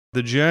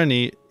The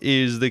journey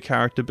is the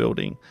character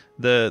building,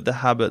 the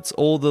habits,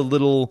 all the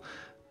little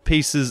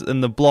pieces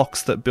and the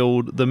blocks that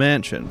build the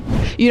mansion.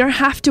 You don't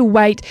have to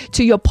wait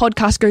till your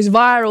podcast goes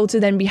viral to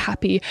then be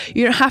happy.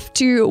 You don't have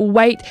to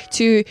wait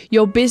till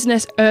your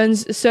business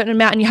earns a certain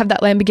amount and you have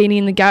that Lamborghini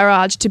in the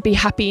garage to be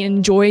happy and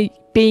enjoy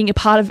being a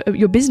part of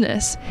your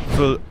business.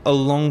 For a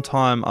long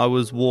time, I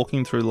was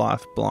walking through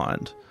life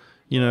blind,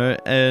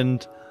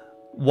 and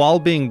while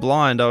being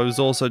blind, I was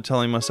also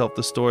telling myself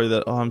the story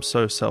that, I'm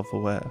so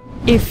self-aware.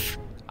 If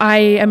I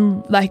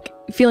am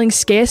feeling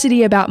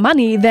scarcity about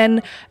money,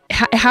 then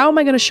how am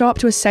I going to show up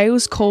to a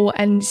sales call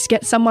and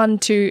get someone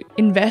to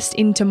invest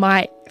into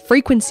my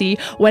frequency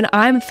when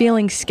I'm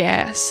feeling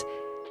scarce?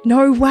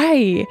 No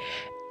way.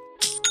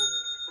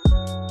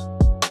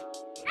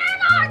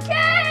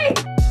 Anarchy!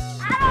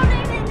 I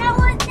don't even know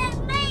what that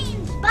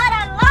means, but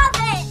I love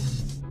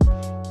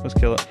it. Let's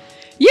kill it.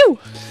 You!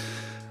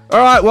 All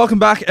right, welcome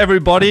back,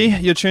 everybody.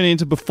 You're tuning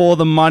into Before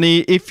the Money.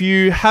 If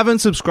you haven't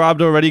subscribed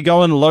already,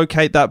 go and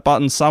locate that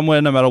button somewhere,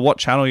 no matter what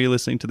channel you're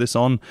listening to this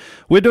on.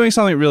 We're doing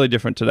something really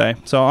different today.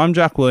 So I'm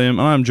Jack William,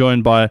 and I'm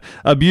joined by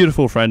a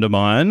beautiful friend of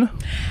mine.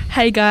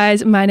 Hey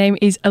guys, my name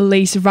is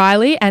Elise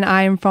Riley, and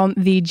I am from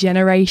the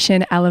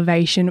Generation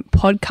Elevation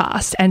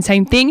podcast. And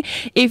same thing,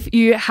 if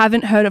you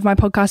haven't heard of my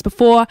podcast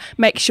before,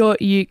 make sure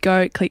you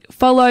go click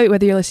follow,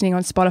 whether you're listening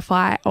on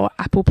Spotify or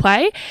Apple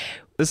Play.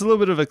 This is a little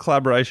bit of a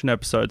collaboration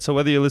episode. So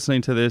whether you're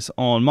listening to this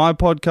on my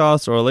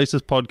podcast or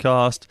Elise's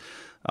podcast,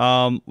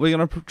 we're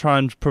going to try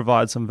and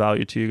provide some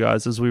value to you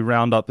guys as we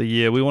round up the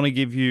year. We want to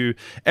give you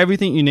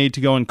everything you need to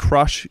go and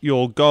crush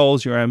your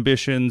goals, your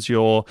ambitions,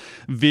 your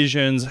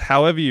visions,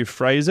 however you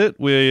phrase it.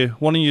 We're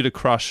wanting you to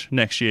crush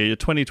next year, your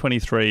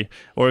 2023.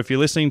 Or if you're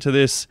listening to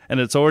this and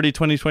it's already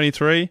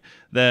 2023,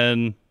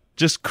 then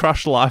just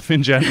crush life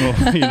in general,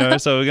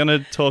 So we're going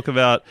to talk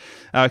about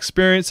our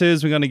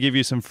experiences. We're going to give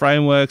you some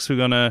frameworks. We're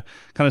going to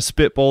kind of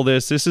spitball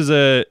this. This is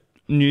a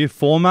new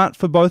format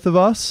for both of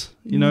us,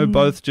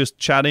 both just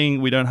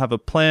chatting. We don't have a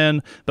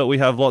plan, but we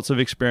have lots of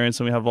experience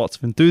and we have lots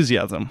of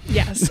enthusiasm.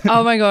 Yes.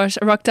 Oh my gosh.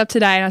 I rocked up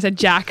today and I said,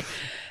 Jack,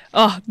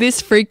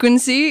 this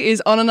frequency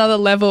is on another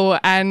level,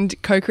 and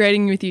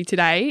co-creating with you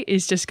today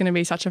is just going to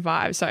be such a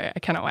vibe. So I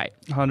cannot wait.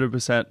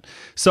 100%.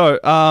 So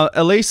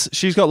Elise,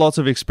 she's got lots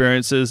of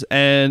experiences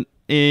and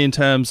in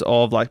terms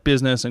of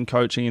business and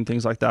coaching and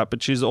things like that,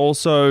 but she's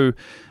also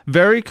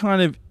very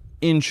kind of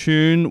in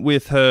tune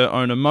with her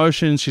own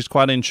emotions. She's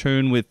quite in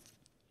tune with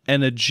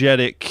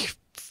energetic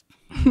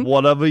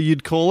whatever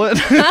you'd call it.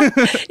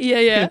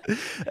 Yeah.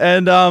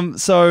 And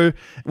so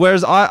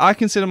whereas I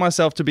consider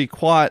myself to be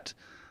quite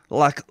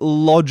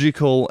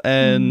logical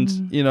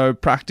and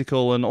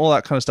practical and all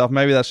that kind of stuff.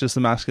 Maybe that's just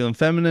the masculine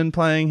feminine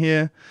playing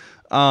here.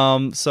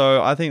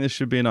 So I think this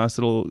should be a nice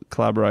little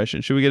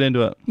collaboration. Should we get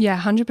into it? Yeah,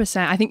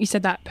 100%. I think you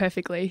said that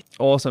perfectly.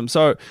 Awesome.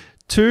 So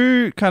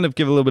to kind of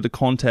give a little bit of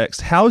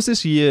context, how has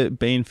this year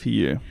been for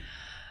you?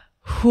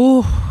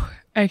 Whew.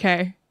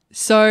 Okay.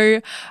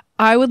 So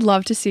I would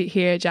love to sit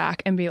here,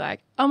 Jack, and be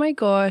like, oh my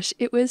gosh,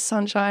 it was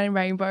sunshine and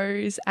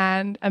rainbows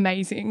and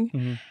amazing.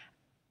 Mm-hmm.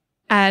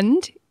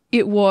 And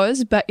it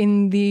was, but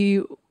in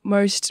the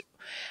most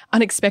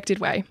unexpected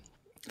way.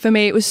 For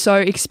me, it was so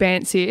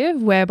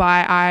expansive,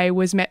 whereby I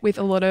was met with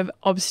a lot of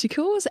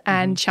obstacles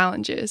and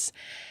challenges.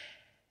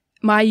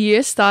 My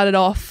year started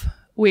off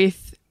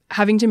with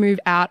having to move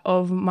out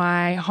of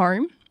my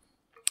home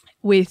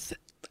with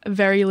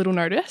very little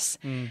notice.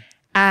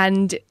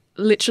 And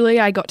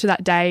literally I got to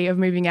that day of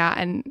moving out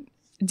and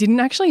didn't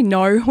actually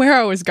know where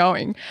I was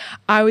going.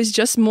 I was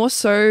just more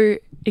so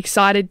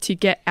excited to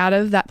get out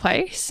of that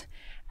place,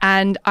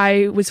 and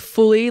I was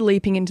fully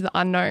leaping into the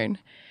unknown.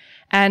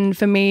 And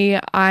for me,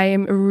 I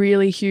am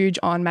really huge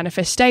on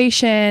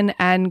manifestation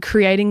and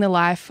creating the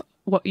life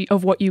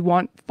of what you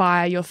want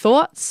via your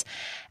thoughts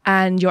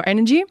and your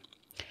energy.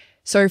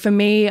 So for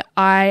me,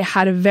 I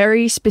had a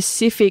very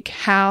specific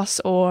house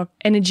or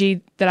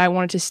energy that I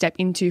wanted to step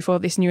into for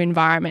this new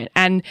environment.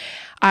 And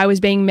I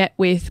was being met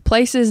with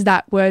places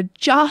that were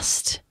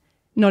just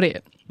not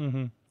it.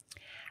 Mm-hmm.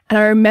 And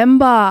I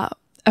remember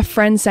a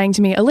friend saying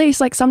to me,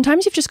 Elise,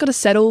 sometimes you've just got to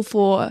settle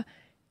for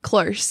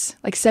close,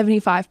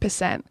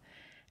 75%.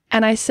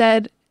 And I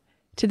said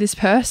to this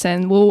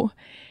person, well,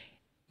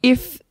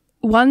 if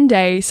one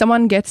day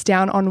someone gets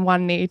down on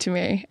one knee to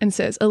me and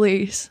says,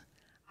 Elise,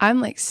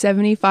 I'm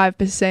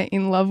 75%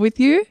 in love with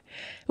you,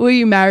 will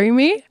you marry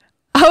me?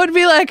 I would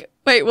be like,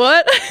 wait,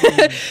 what?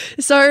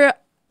 So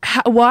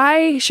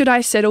why should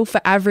I settle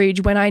for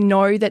average when I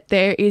know that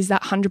there is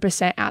that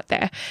 100% out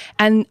there?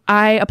 And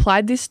I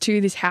applied this to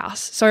this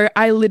house. So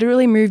I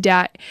literally moved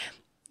out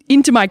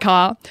into my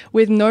car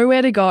with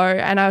nowhere to go,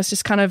 and I was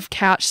just kind of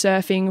couch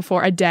surfing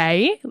for a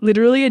day,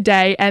 literally a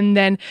day. And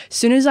then as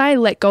soon as I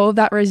let go of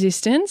that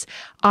resistance,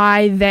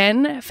 I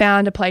then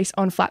found a place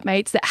on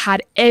Flatmates that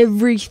had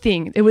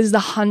everything. It was the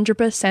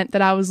 100%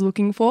 that I was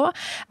looking for.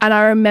 And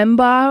I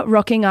remember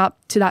rocking up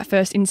to that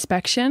first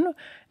inspection,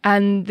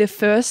 and the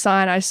first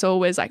sign I saw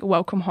was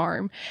welcome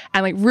home,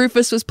 and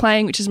Rufus was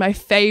playing, which is my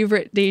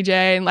favorite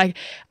DJ. And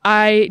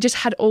I just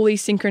had all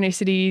these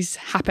synchronicities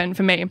happen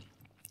for me.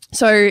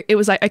 So it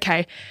was like,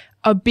 okay,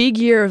 a big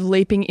year of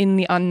leaping in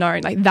the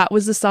unknown. Like that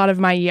was the start of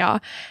my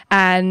year.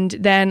 And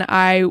then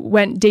I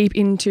went deep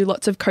into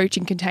lots of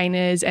coaching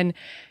containers and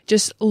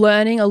just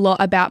learning a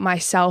lot about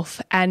myself,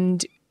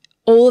 and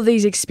all of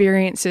these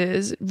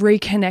experiences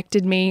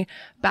reconnected me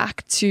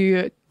back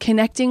to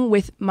connecting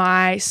with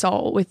my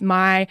soul, with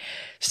my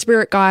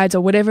spirit guides,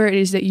 or whatever it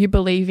is that you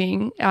believe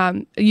in,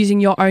 using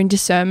your own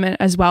discernment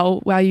as well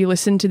while you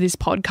listen to this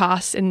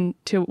podcast and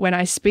to when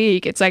I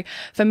speak. It's like,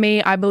 for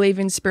me, I believe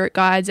in spirit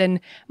guides,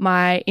 and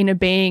my inner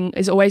being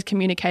is always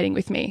communicating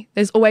with me.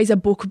 There's always a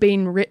book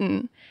being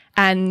written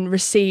and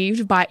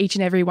received by each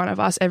and every one of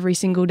us every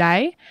single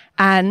day.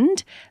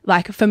 And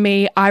like, for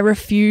me, I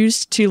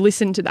refused to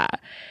listen to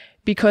that,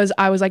 because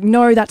I was like,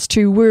 no, that's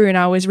too woo. And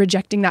I was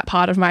rejecting that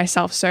part of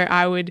myself. So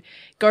I would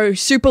go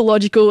super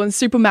logical and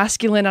super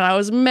masculine, and I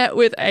was met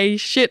with a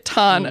shit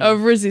ton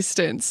of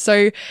resistance.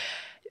 So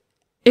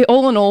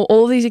all in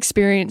all these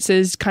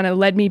experiences kind of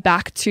led me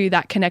back to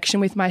that connection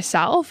with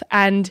myself.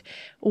 And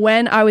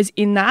when I was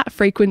in that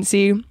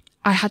frequency,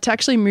 I had to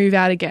actually move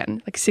out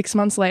again. Like 6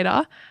 months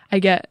later, I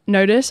get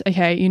notice,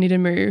 okay, you need to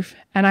move.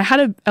 And I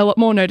had a lot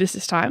more notice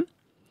this time.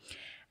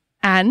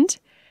 And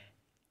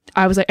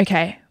I was like,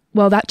 okay,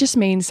 well, that just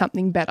means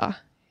something better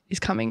is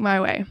coming my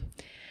way.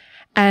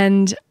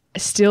 And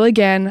still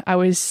again, I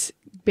was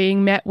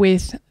being met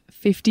with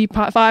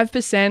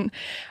 55%.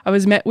 I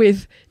was met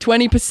with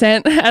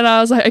 20%. And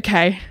I was like,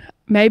 okay,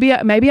 maybe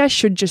I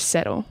should just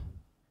settle.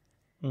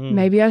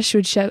 Maybe I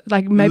should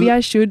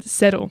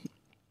settle.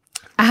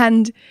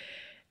 And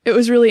it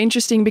was really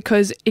interesting,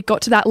 because it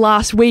got to that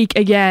last week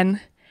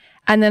again,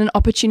 and then an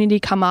opportunity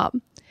come up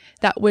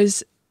that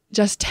was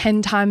just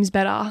 10 times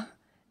better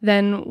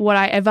than what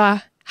I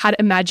ever had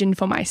imagined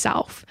for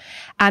myself.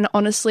 And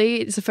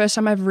honestly, it's the first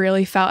time I've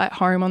really felt at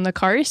home on the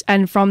coast.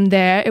 And from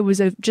there, it was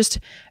just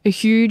a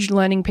huge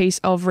learning piece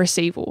of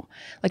receival,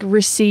 like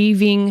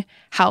receiving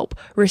help,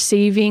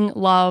 receiving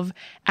love,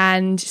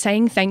 and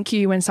saying thank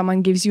you when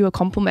someone gives you a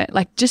compliment,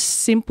 like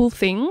just simple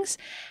things.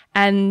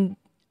 And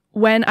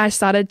when I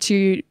started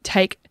to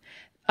take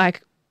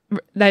like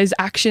those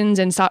actions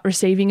and start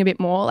receiving a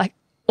bit more, like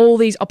all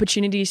these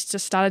opportunities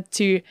just started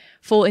to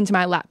fall into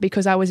my lap,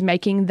 because I was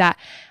making that,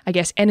 I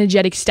guess,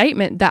 energetic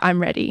statement that I'm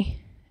ready.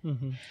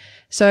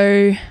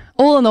 So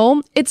all in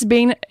all, it's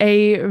been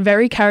a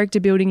very character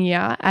building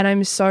year, and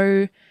I'm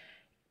so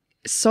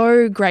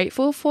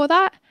grateful for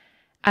that.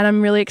 And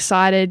I'm really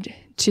excited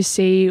to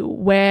see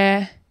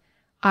where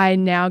I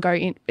now go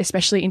in,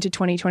 especially into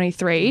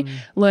 2023,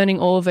 learning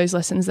all of those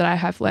lessons that I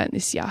have learned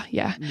this year.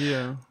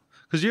 Yeah.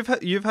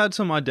 Because you've had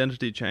some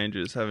identity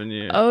changes, haven't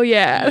you? Oh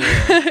yeah,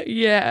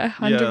 yeah,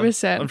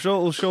 100%. I'm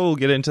sure we'll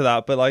get into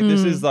that, but like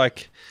this is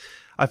like,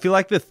 I feel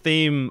like the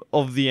theme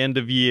of the end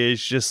of year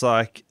is just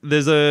like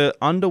there's a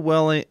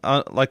underlying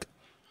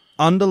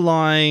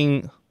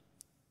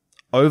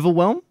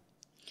overwhelm.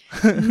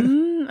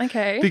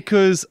 Okay.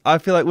 Because I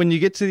feel like when you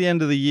get to the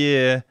end of the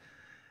year,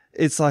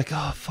 it's like,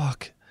 oh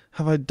fuck,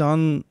 have I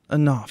done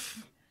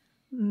enough?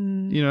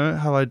 You know,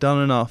 have I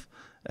done enough?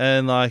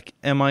 And like,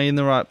 am I in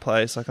the right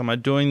place? Like, am I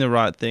doing the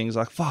right things?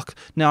 Like, fuck,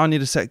 now I need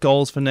to set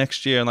goals for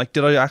next year. And like,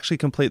 did I actually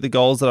complete the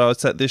goals that I would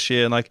set this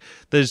year? And like,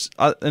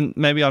 and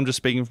maybe I'm just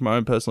speaking from my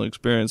own personal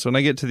experience. When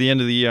I get to the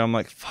end of the year, I'm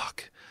like,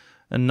 fuck,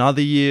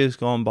 another year's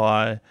gone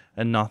by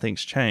and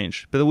nothing's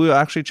changed. But we were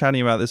actually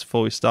chatting about this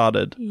before we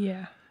started.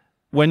 Yeah.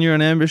 When you're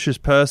an ambitious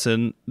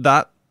person,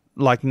 that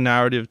like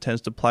narrative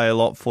tends to play a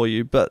lot for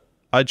you. But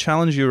I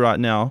challenge you right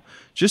now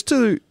just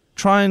to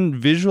try and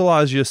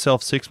visualize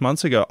yourself 6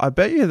 months ago. I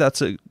bet you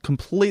that's a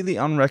completely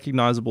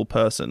unrecognizable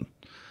person.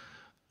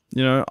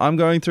 You know, I'm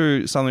going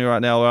through something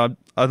right now where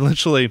I've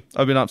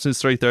been up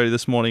since 3:30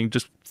 this morning,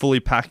 just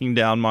fully packing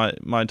down my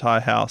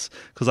entire house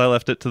because I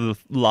left it to the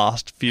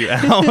last few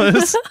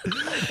hours,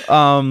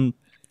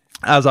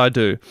 as I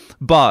do.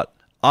 But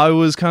I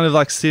was kind of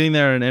like sitting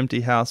there in an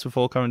empty house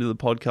before coming to the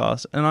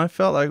podcast, and I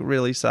felt like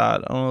really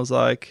sad. And I was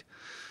like,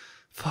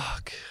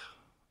 fuck.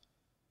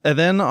 And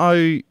then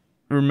I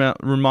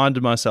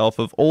reminded myself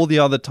of all the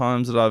other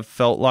times that I've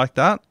felt like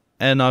that,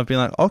 and I've been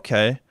like,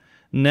 okay,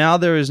 now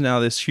there is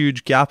this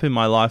huge gap in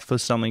my life for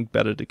something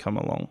better to come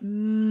along.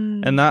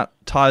 And that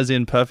ties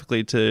in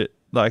perfectly to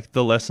like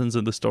the lessons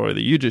of the story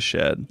that you just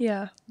shared.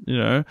 Yeah. You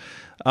know?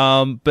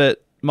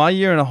 But my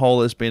year in a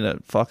whole has been a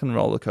fucking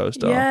roller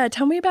coaster. Yeah,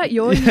 tell me about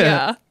your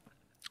year.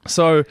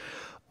 So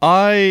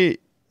I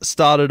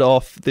started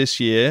off this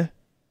year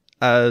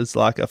as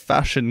like a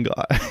fashion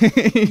guy.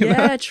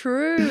 Yeah, know?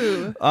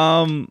 true.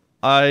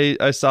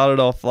 I started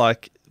off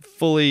like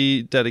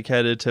fully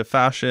dedicated to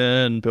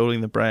fashion, building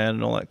the brand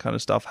and all that kind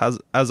of stuff,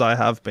 as I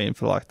have been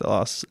for like the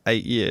last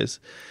 8 years.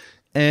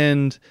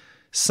 And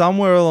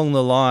somewhere along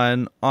the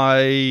line,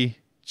 I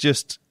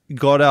just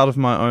got out of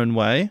my own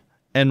way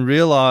and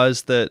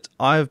realized that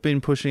I have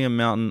been pushing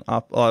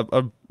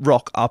a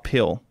rock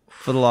uphill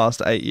for the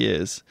last 8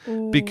 years.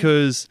 Ooh.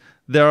 Because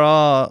there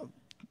are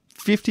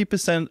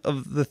 50%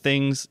 of the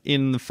things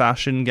in the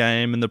fashion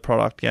game and the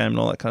product game and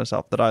all that kind of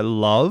stuff that I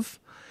love.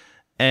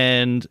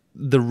 And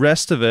the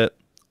rest of it,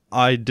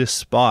 I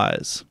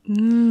despise.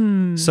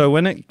 So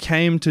when it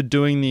came to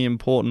doing the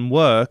important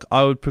work,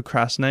 I would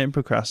procrastinate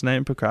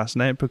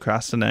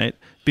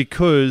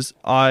because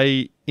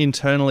I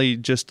internally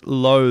just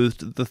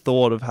loathed the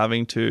thought of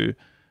having to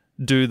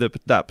do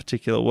that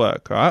particular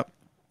work, right?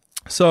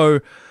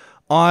 So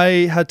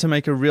I had to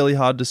make a really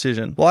hard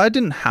decision. Well, I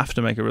didn't have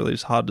to make a really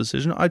hard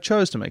decision. I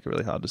chose to make a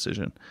really hard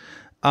decision.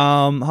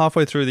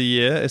 Halfway through the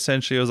year,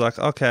 essentially, I was like,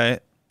 okay,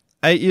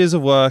 8 years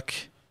of work,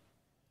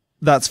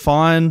 that's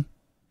fine.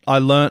 I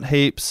learnt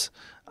heaps.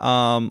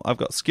 I've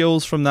got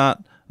skills from that.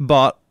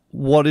 But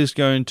what is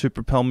going to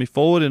propel me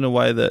forward in a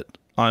way that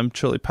I'm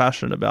truly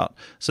passionate about?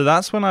 So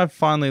that's when I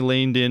finally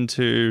leaned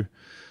into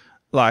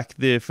like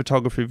the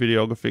photography,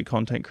 videography,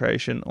 content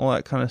creation, all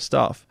that kind of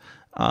stuff.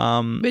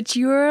 Which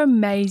you're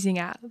amazing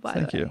at, by the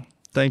way.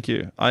 Thank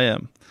you. I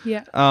am.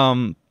 Yeah.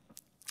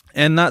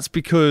 And that's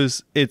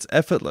because it's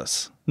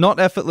effortless. Not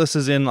effortless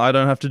as in I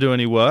don't have to do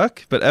any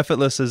work, but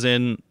effortless as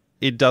in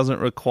it doesn't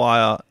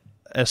require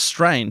a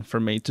strain for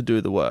me to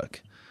do the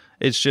work.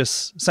 It's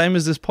just same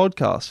as this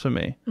podcast for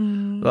me.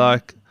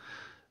 Like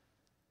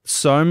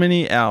so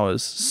many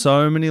hours,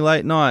 so many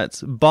late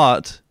nights,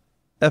 but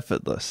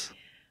effortless.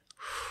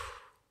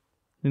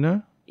 You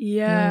know?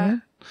 Yeah.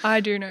 I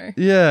do know.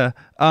 Yeah.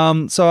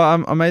 So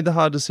I made the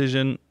hard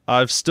decision.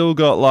 I've still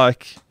got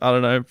like, I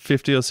don't know,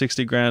 50 or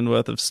 60 grand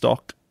worth of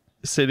stock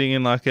sitting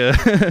in like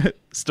a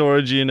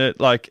storage unit,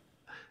 like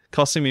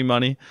costing me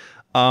money.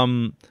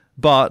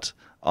 But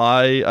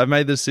I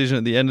made the decision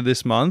at the end of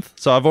this month.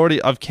 So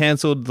I've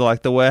cancelled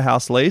like the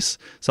warehouse lease.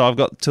 So I've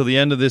got till the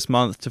end of this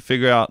month to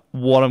figure out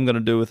what I'm going to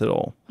do with it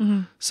all.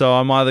 So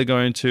I'm either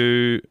going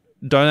to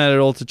donate it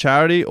all to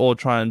charity or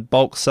try and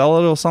bulk sell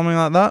it or something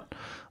like that.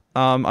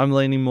 I'm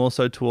leaning more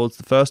so towards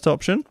the first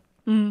option.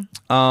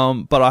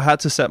 But I had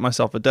to set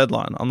myself a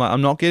deadline. I'm like,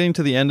 I'm not getting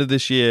to the end of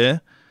this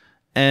year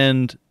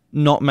and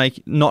not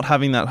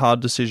having that hard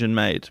decision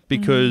made,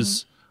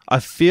 because I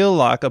feel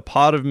like a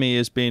part of me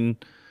has been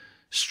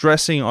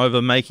stressing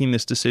over making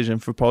this decision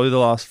for probably the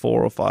last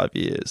 4 or 5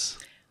 years.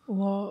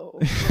 Whoa.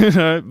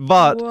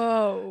 But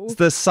Whoa. it's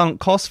the sunk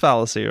cost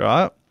fallacy,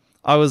 right?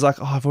 I was like,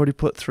 oh, I've already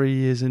put 3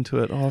 years into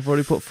it. Oh, I've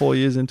already put 4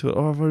 years into it.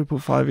 Oh, I've already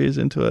put 5 years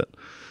into it.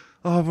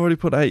 Oh, I've already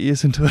put 8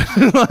 years into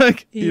it.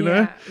 Like, you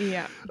know?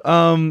 Yeah.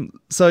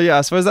 So yeah,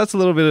 I suppose that's a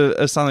little bit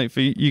of something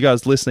for you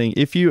guys listening.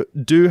 If you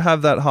do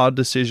have that hard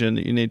decision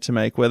that you need to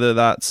make, whether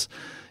that's,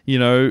 you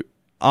know,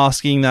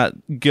 asking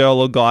that girl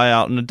or guy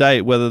out on a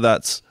date, whether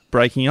that's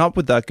breaking up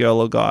with that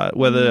girl or guy,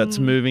 whether that's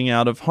moving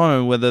out of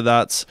home, whether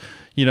that's,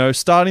 you know,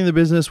 starting the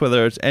business,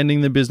 whether it's ending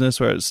the business,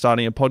 whether it's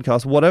starting a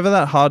podcast, whatever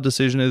that hard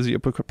decision is that you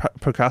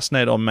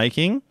procrastinate on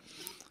making,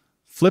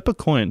 flip a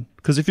coin.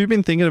 Because if you've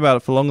been thinking about it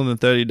for longer than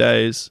 30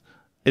 days,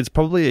 it's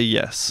probably a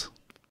yes.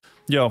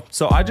 Yo,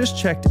 so I just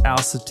checked our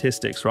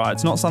statistics, right?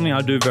 It's not something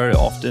I do very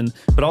often,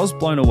 but I was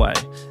blown away.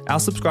 Our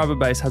subscriber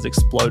base has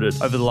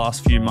exploded over the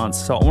last few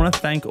months. So I want to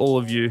thank all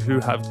of you who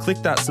have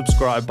clicked that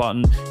subscribe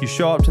button. You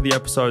show up to the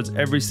episodes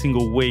every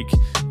single week.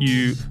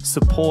 You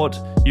support,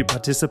 you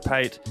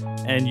participate,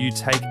 and you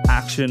take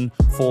action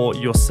for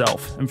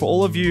yourself. And for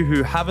all of you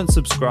who haven't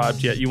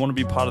subscribed yet, you want to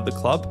be part of the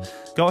club,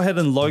 go ahead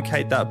and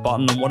locate that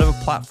button on whatever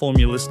platform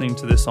you're listening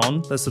to this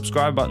on. The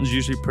subscribe button is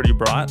usually pretty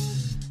bright.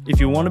 If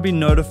you want to be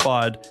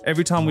notified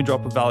every time we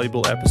drop a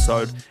valuable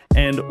episode,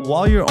 and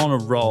while you're on a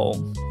roll,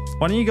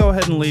 why don't you go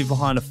ahead and leave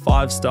behind a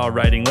 5-star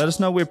rating? Let us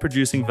know we're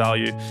producing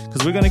value,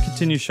 because we're going to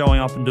continue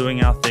showing up and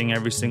doing our thing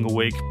every single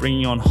week,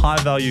 bringing on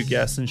high-value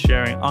guests and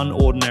sharing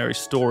unordinary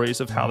stories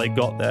of how they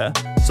got there.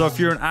 So if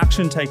you're an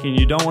action taker and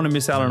you don't want to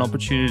miss out on an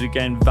opportunity to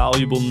gain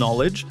valuable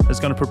knowledge that's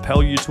going to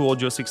propel you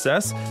towards your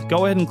success,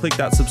 go ahead and click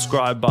that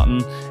subscribe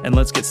button, and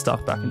let's get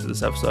stuck back into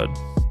this episode.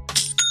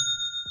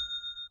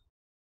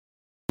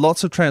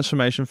 Lots of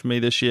transformation for me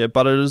this year,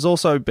 but it has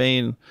also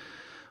been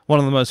one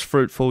of the most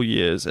fruitful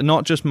years, and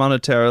not just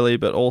monetarily,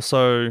 but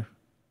also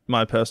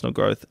my personal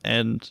growth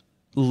and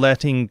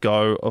letting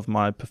go of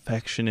my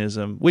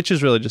perfectionism, which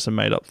is really just a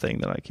made-up thing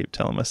that I keep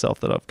telling myself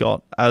that I've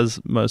got,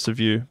 as most of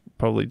you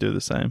probably do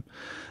the same.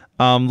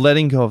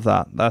 Letting go of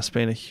that's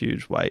been a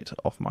huge weight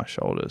off my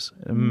shoulders,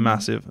 a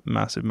massive,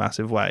 massive,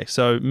 massive way.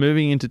 So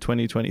moving into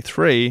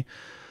 2023,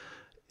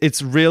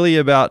 it's really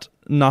about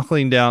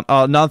knuckling down.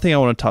 Another thing I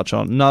want to touch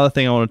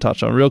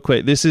on real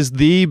quick. This is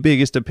the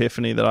biggest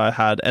epiphany that I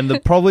had,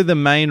 and probably the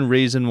main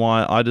reason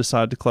why I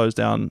decided to close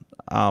down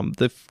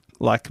the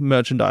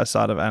merchandise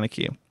side of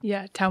Anarchy.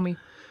 Yeah, tell me.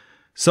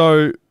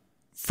 So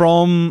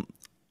from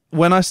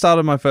when I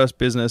started my first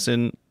business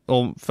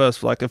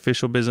first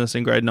official business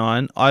in grade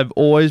 9, I've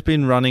always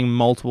been running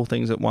multiple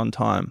things at one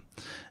time.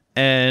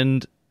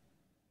 And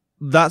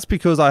that's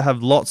because I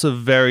have lots of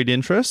varied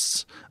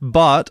interests,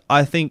 but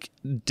I think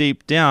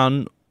deep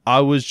down,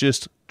 I was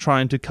just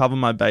trying to cover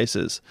my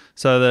bases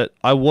so that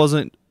I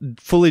wasn't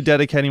fully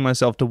dedicating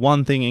myself to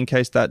one thing in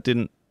case that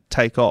didn't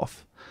take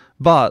off.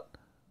 But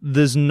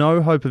there's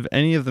no hope of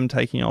any of them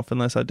taking off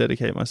unless I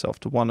dedicate myself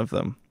to one of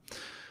them.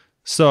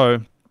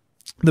 So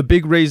the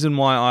big reason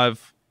why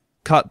I've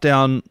cut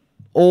down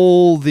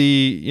all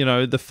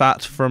the, the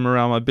fat from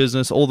around my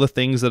business, all the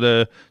things that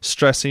are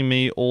stressing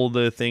me, all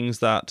the things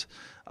that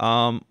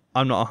I'm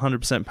not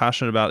 100%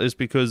 passionate about, is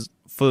because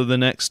for the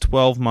next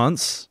 12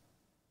 months,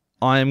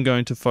 I am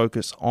going to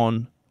focus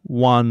on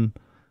one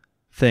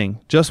thing.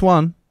 Just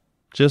one.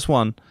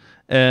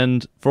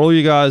 And for all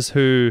you guys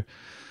who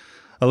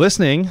are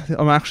listening,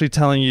 I'm actually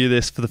telling you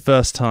this for the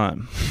first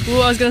time.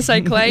 Well, I was going to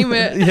say claim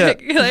it. Yeah.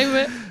 Claim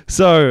it.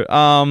 So,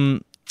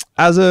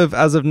 as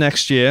of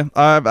next year,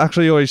 I've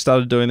actually already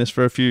started doing this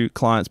for a few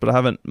clients, but I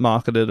haven't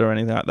marketed or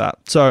anything like that.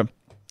 So,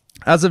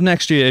 as of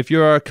next year, if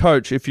you're a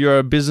coach, if you're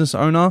a business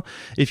owner,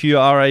 if you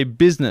are a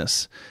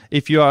business,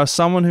 if you are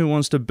someone who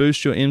wants to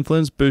boost your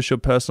influence, boost your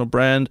personal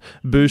brand,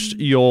 boost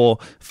your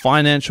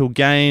financial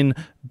gain,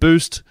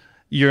 boost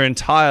your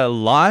entire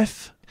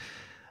life,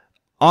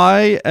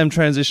 I am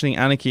transitioning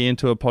Anarchy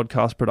into a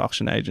podcast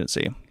production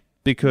agency,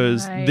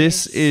 because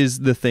this is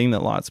the thing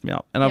that lights me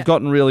up, and I've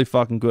gotten really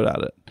fucking good at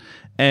it,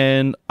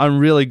 and I'm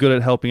really good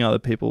at helping other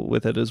people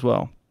with it as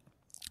well.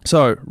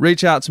 So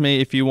reach out to me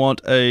if you want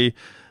a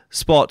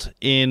spot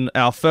in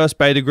our first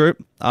beta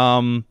group.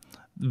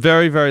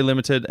 Very, very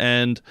limited,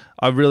 and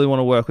I really want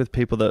to work with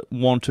people that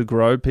want to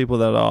grow, people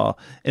that are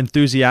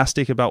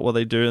enthusiastic about what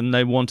they do, and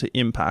they want to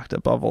impact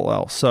above all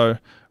else. So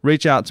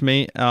reach out to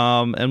me,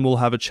 and we'll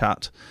have a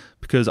chat,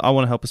 because I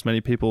want to help as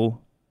many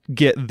people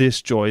get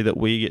this joy that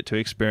we get to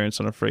experience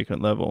on a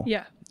frequent level.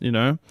 Yeah.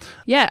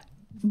 Yeah.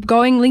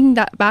 Linking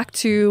that back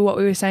to what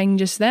we were saying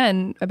just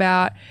then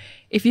about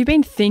if you've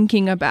been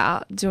thinking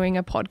about doing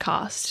a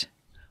podcast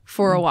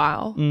for a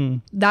while,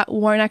 that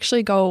won't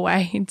actually go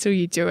away until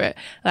you do it.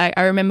 Like,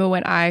 I remember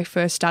when I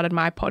first started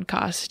my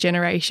podcast,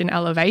 Generation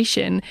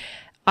Elevation,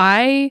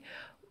 I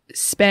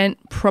spent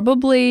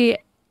probably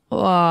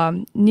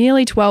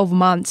nearly 12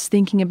 months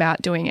thinking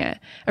about doing it.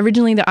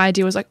 Originally, the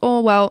idea was like, oh,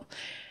 well,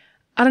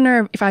 I don't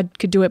know if I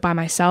could do it by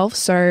myself,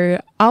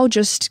 so I'll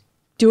just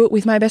do it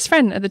with my best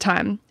friend at the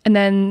time. And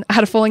then I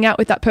had a falling out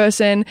with that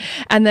person,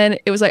 and then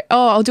it was like,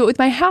 oh, I'll do it with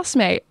my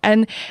housemate.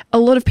 And a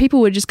lot of people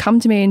would just come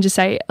to me and just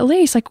say,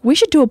 Elise, like, we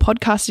should do a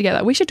podcast together.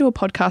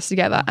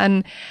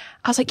 And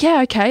I was like,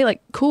 yeah, okay,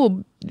 like,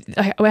 cool.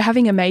 We're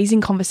having amazing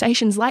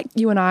conversations like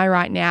you and I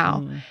right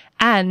now.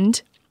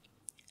 And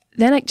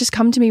then it just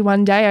come to me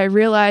one day, I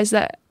realized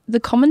that the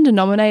common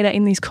denominator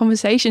in these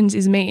conversations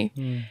is me.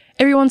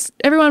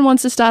 Everyone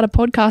wants to start a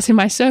podcast in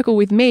my circle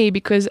with me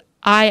because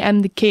I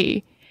am the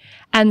key.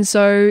 And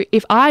so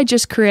if I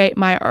just create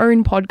my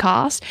own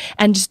podcast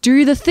and just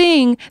do the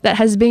thing that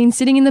has been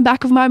sitting in the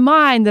back of my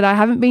mind that I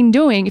haven't been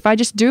doing, if I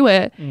just do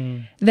it,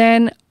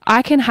 then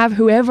I can have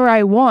whoever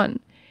I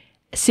want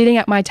sitting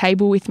at my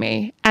table with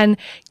me and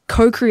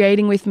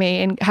co-creating with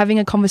me and having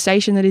a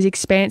conversation that is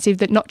expansive,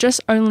 that not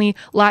just only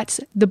lights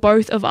the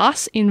both of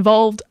us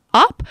involved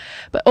up,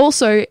 but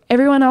also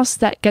everyone else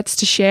that gets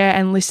to share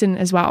and listen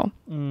as well.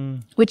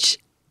 Which,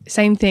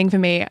 same thing for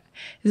me.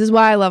 This is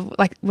why I love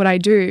like what I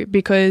do,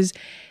 because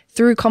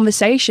through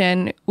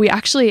conversation, we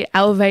actually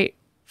elevate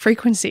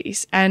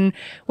frequencies. And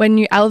when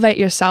you elevate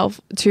yourself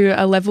to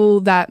a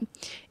level that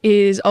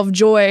is of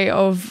joy,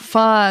 of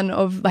fun,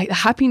 of like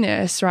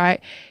happiness,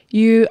 right?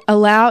 You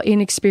allow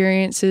in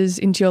experiences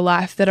into your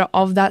life that are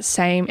of that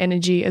same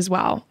energy as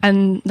well.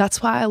 And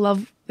that's why I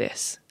love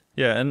this.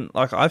 Yeah. And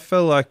like, I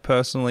feel like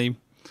personally,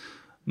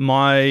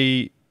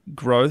 my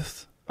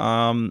growth,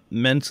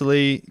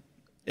 mentally,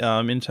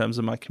 in terms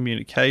of my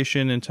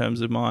communication, in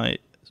terms of my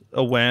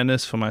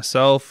awareness for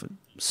myself,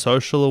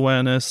 social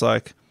awareness.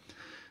 Like,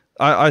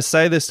 I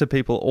say this to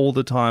people all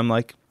the time,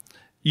 like,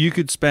 you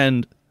could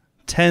spend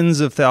tens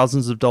of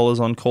thousands of dollars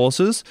on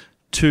courses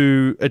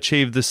to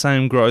achieve the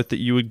same growth that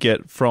you would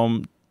get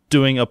from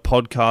doing a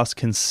podcast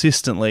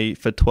consistently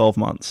for 12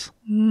 months.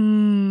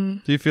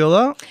 Do you feel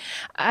that?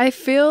 I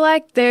feel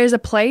like there's a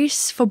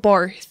place for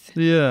both.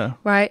 Yeah.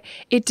 Right?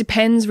 It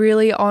depends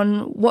really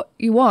on what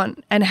you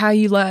want and how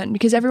you learn,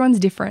 because everyone's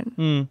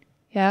different.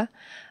 Yeah.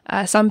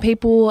 Some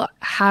people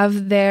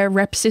have their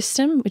rep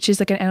system, which is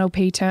like an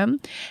NLP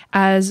term,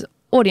 as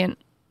audient.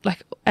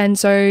 And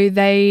so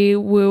they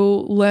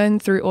will learn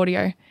through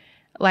audio.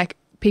 Like,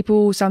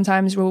 people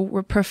sometimes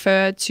will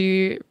prefer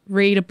to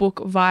read a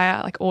book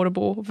via like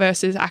Audible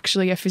versus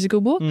actually a physical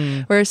book.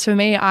 Whereas for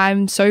me,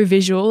 I'm so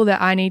visual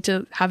that I need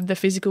to have the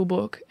physical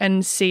book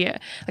and see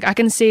it. Like, I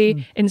can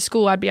see in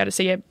school, I'd be able to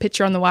see a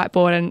picture on the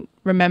whiteboard and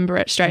remember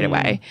it straight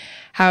away.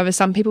 However,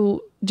 some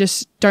people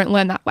just don't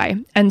learn that way.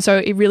 And so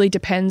it really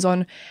depends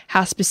on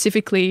how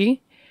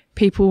specifically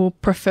people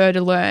prefer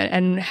to learn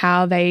and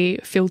how they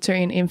filter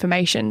in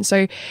information.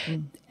 So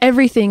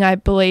everything, I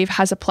believe,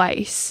 has a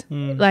place.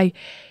 Like,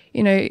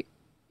 you know,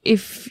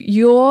 if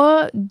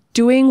you're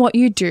doing what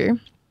you do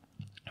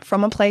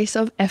from a place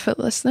of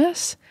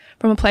effortlessness,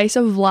 from a place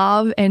of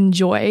love and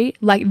joy,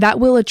 like,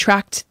 that will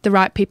attract the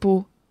right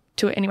people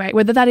to it anyway,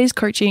 whether that is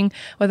coaching,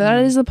 whether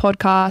that is a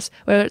podcast,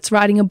 whether it's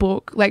writing a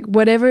book, like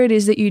whatever it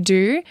is that you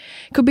do.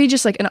 It could be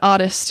just like an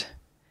artist,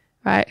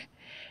 right?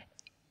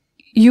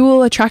 You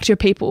will attract your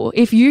people.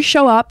 If you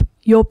show up,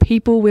 your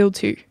people will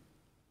too.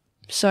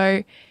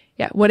 So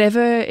yeah,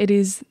 whatever it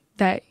is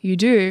that you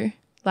do,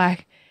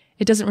 Like,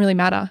 it doesn't really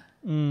matter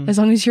as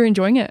long as you're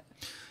enjoying it.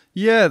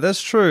 Yeah,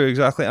 that's true.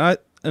 Exactly.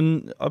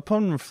 And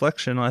upon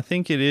reflection, I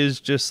think it is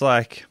just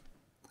like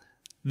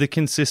the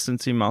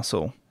consistency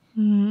muscle.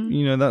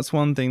 You know, that's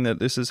one thing that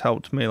this has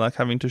helped me, like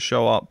having to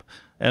show up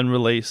and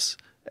release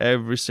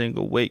every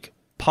single week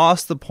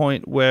past the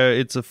point where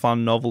it's a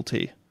fun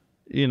novelty.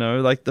 You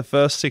know, like the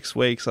first 6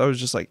 weeks, I was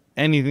just like,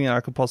 anything that I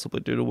could possibly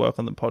do to work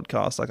on the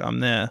podcast, like I'm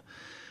there.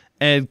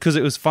 And because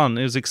it was fun,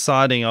 it was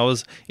exciting. I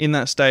was in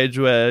that stage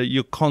where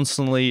you're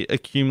constantly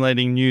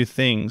accumulating new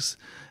things.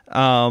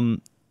 And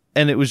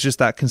it was just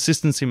that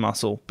consistency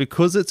muscle.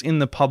 Because it's in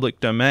the public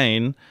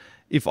domain,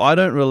 if I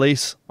don't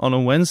release on a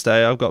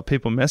Wednesday, I've got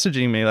people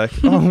messaging me like,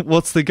 oh,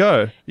 what's the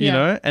go? You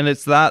know? And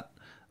it's that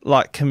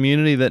like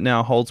community that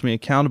now holds me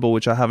accountable,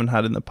 which I haven't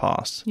had in the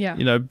past. Yeah.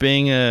 You know,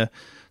 being a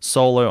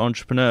solo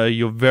entrepreneur,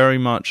 you're very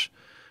much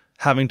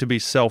having to be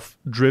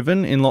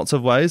self-driven in lots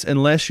of ways,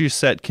 unless you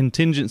set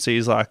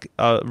contingencies like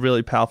a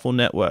really powerful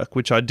network,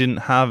 which I didn't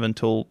have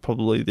until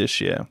probably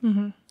this year,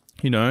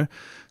 you know?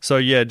 So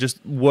yeah,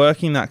 just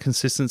working that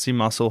consistency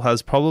muscle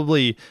has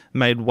probably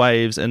made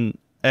waves and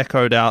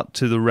echoed out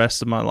to the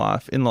rest of my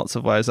life in lots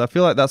of ways. I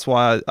feel like that's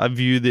why I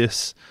view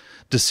this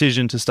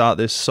decision to start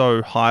this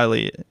so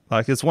highly.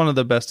 Like, it's one of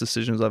the best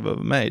decisions I've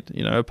ever made,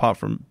 you know, apart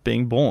from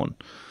being born.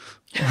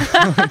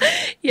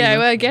 Yeah,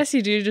 well, I guess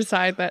you do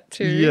decide that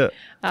too. Yeah.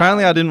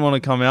 Apparently I didn't want to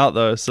come out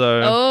though,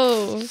 so.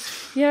 Oh,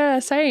 yeah,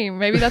 same.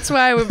 Maybe that's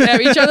why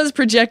we're each other's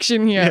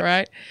projection here,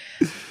 right?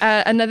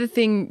 Another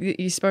thing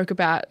that you spoke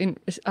about,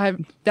 I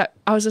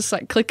was just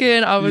like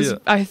clicking.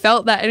 I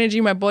felt that energy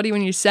in my body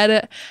when you said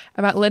it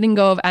about letting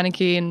go of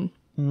anarchy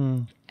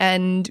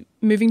and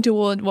moving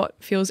toward what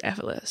feels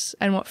effortless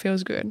and what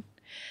feels good.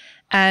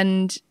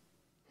 And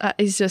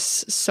is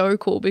just so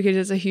cool because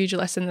it's a huge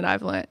lesson that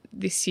I've learned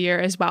this year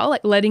as well,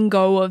 like letting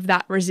go of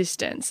that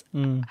resistance.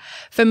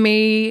 For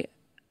me,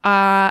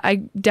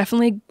 I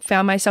definitely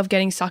found myself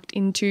getting sucked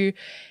into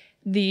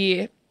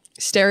the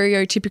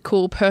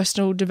stereotypical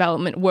personal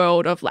development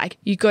world of like,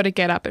 you got to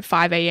get up at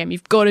 5 a.m.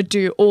 You've got to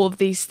do all of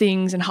these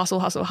things and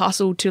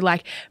hustle to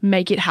like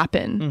make it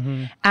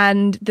happen.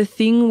 And the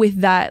thing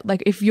with that,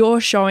 like if you're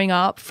showing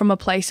up from a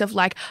place of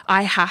like,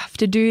 I have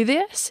to do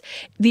this,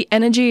 the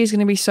energy is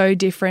going to be so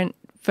different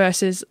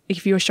versus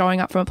if you're showing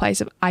up from a place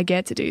of I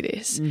get to do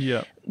this.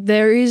 Yeah.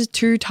 There is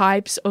two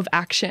types of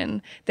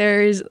action.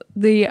 There is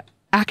the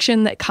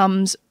action that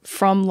comes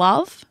from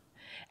love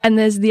and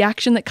there's the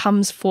action that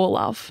comes for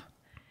love.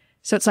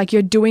 So it's like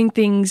you're doing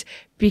things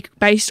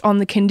based on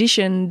the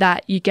condition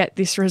that you get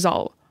this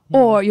result,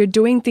 or you're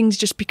doing things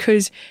just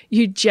because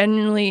you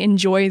genuinely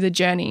enjoy the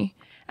journey.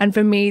 And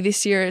for me,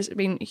 this year has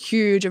been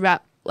huge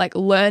about like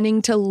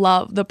learning to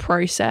love the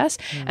process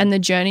and the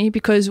journey,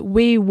 because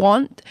we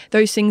want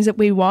those things that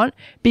we want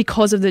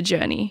because of the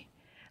journey.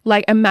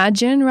 Like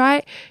imagine,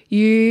 right?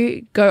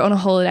 You go on a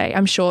holiday.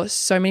 I'm sure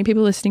so many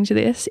people listening to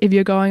this, if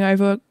you're going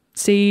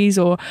overseas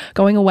or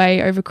going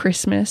away over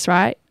Christmas,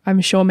 right? I'm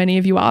sure many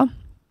of you are.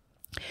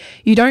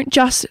 You don't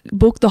just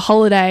book the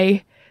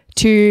holiday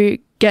to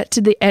get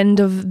to the end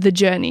of the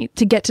journey,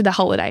 to get to the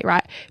holiday,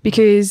 right?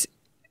 Because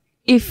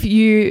if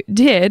you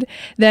did,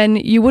 then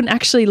you wouldn't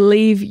actually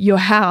leave your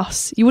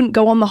house. You wouldn't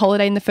go on the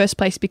holiday in the first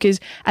place,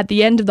 because at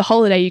the end of the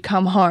holiday, you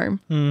come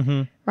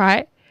home,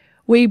 right?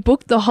 We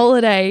booked the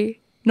holiday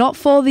not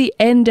for the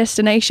end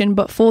destination,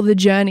 but for the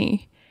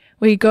journey.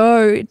 We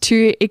go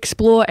to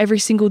explore every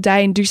single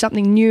day and do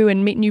something new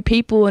and meet new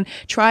people and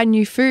try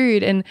new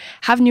food and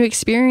have new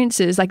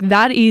experiences. Like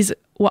that is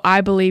what I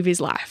believe is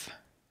life.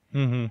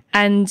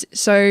 And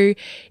so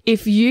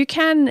if you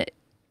can,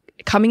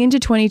 coming into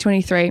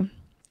 2023,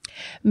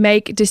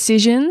 make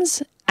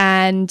decisions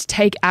and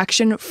take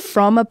action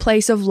from a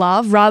place of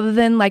love, rather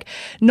than like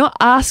not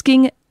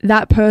asking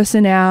that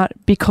person out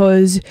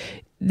because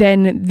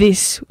then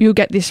you'll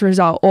get this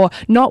result, or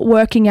not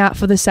working out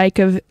for the sake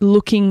of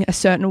looking a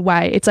certain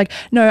way. It's like,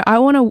 no, I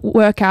want to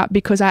work out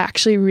because I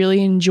actually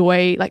really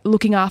enjoy like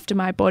looking after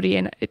my body,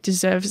 and it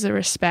deserves the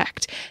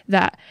respect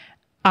that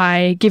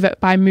I give it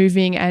by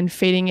moving and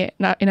feeding it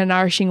in a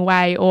nourishing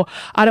way. Or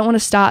I don't want to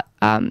start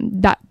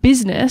that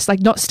business, like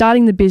not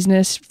starting the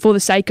business for the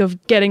sake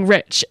of getting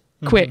rich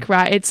quick,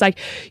 right? It's like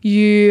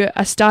you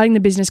are starting the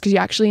business because you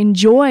actually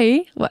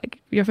enjoy like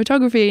your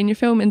photography and your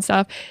film and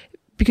stuff,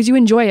 because you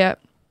enjoy it,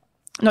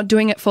 not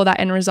doing it for that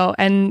end result.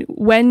 And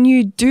when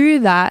you do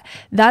that,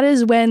 that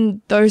is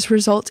when those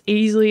results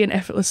easily and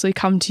effortlessly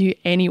come to you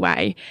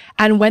anyway.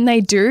 And when they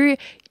do,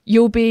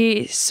 you'll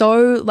be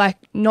so like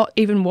not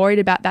even worried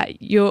about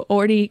that. You're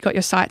already got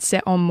your sights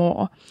set on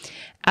more.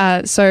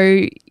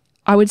 So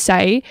I would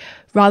say,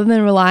 rather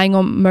than relying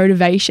on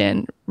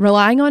motivation,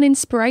 relying on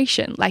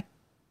inspiration, like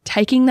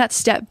taking that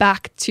step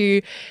back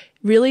to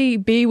really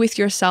be with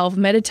yourself,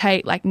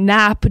 meditate, like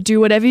nap, do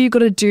whatever you got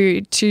to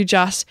do to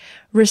just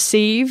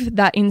receive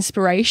that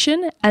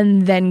inspiration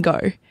and then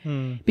go.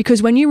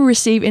 Because when you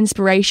receive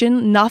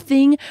inspiration,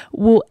 nothing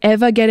will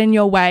ever get in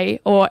your way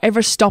or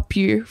ever stop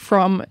you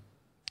from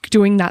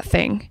doing that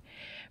thing,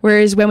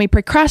 Whereas when we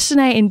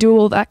procrastinate and do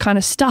all that kind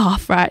of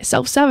stuff, right,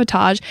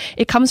 self-sabotage,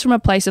 it comes from a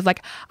place of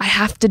like, I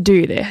have to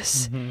do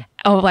this.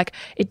 Or like,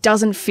 it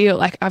doesn't feel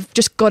like I've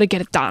just got to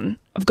get it done.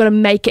 I've got to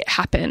make it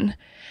happen.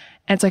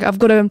 And it's like, I've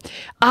got to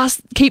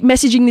keep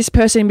messaging this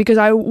person because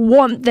I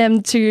want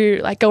them to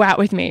like go out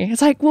with me.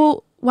 It's like,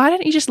 well, why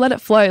don't you just let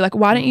it flow? Like,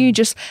 why don't you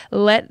just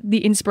let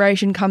the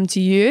inspiration come to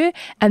you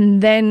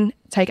and then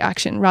take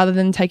action rather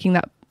than taking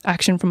that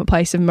action from a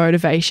place of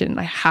motivation?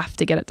 I have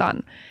to get it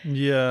done.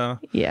 Yeah.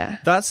 Yeah.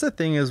 That's the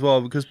thing as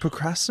well, because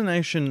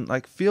procrastination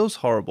like feels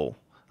horrible.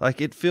 Like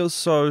it feels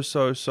so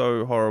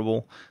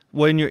horrible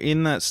when you're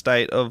in that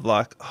state of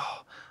like,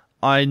 oh,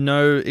 I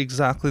know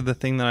exactly the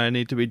thing that I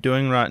need to be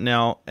doing right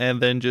now.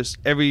 And then just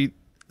every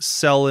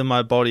cell in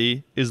my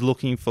body is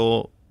looking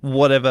for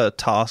whatever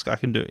task I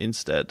can do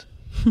instead.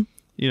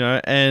 You know,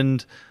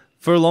 and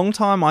for a long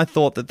time I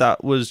thought that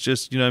that was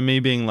just, you know, me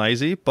being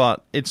lazy,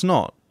 but it's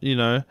not, you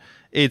know,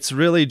 it's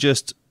really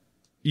just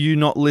you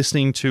not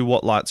listening to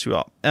what lights you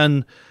up.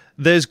 And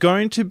there's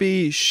going to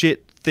be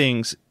shit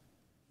things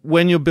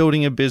when you're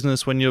building a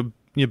business, when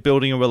you're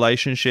building a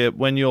relationship,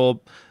 when you're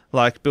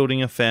like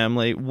building a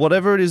family,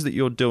 whatever it is that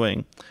you're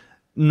doing.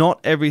 Not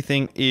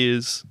everything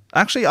is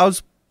actually, I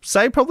would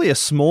say probably a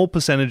small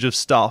percentage of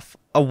stuff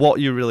are what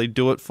you really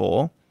do it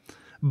for.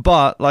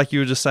 But like you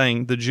were just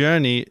saying, the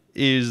journey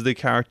is the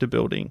character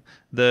building,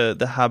 the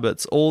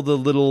habits, all the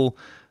little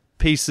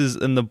pieces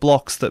and the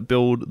blocks that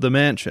build the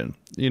mansion,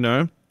 you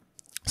know?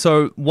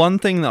 So one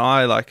thing that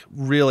I like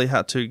really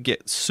had to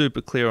get super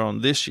clear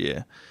on this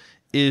year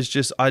is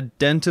just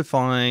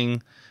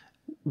identifying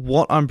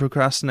what I'm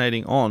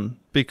procrastinating on,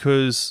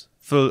 because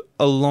for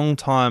a long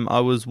time I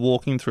was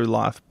walking through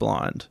life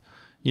blind,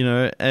 you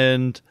know,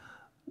 and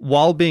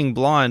while being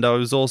blind, I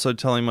was also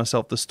telling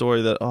myself the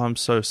story that, oh, I'm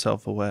so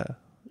self-aware.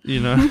 You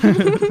know,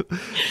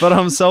 but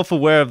I'm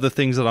self-aware of the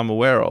things that I'm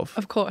aware of.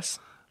 Of course.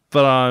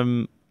 But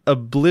I'm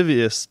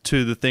oblivious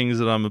to the things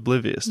that I'm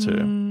oblivious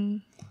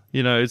to.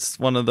 You know, it's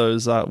one of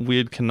those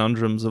weird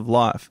conundrums of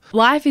life.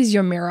 Life is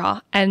your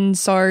mirror. And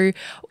so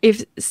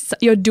if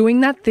you're doing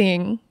that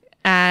thing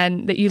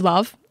and that you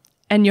love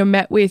and you're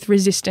met with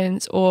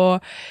resistance, or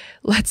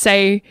let's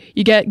say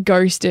you get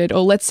ghosted,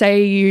 or let's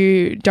say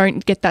you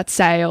don't get that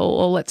sale,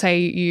 or let's say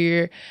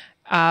you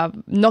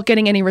not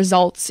getting any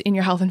results in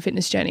your health and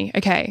fitness journey.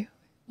 Okay,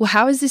 well,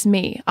 how is this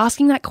me?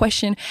 Asking that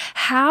question,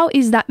 how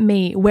is that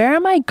me? Where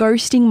am I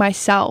ghosting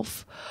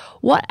myself?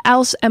 What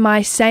else am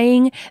I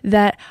saying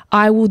that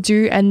I will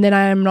do and then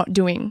I am not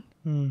doing?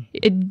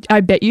 I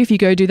bet you if you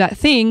go do that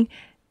thing,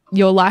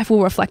 your life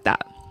will reflect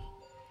that.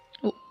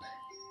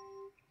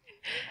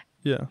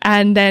 Yeah.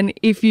 And then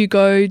if you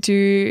go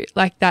do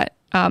like that,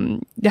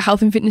 the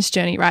health and fitness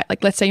journey, right?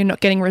 Like let's say you're not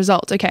getting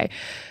results. Okay.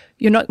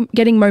 You're not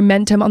getting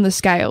momentum on the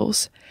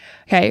scales.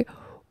 Okay.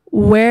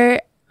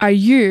 Where are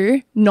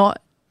you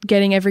not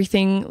getting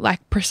everything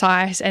like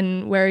precise,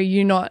 and where are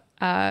you not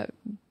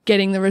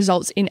getting the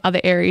results in other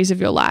areas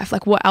of your life?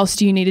 Like what else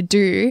do you need to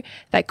do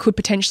that could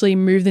potentially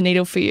move the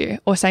needle for you?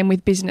 Or same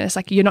with business,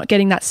 like you're not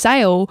getting that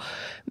sale.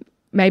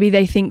 Maybe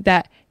they think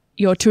that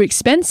you're too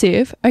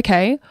expensive.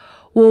 Okay.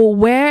 Well,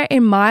 where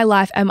in my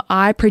life am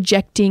I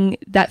projecting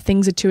that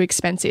things are too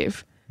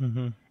expensive?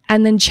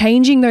 And then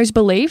changing those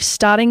beliefs,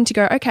 starting to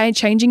go, okay,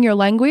 changing your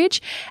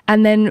language,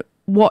 and then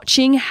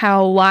watching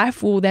how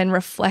life will then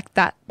reflect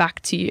that back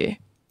to you.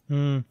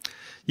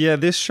 Yeah,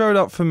 this showed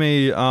up for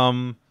me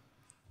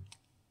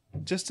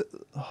just,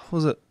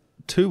 was it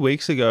 2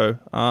 weeks ago?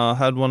 I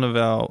had one of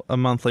a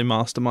monthly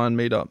mastermind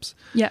meetups.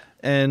 Yeah.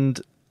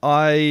 And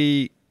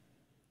I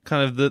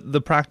kind of,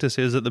 the practice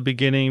is at the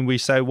beginning, we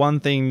say one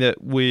thing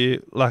that we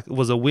like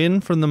was a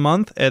win from the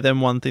month, and then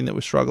one thing that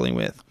we're struggling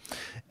with.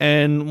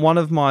 And one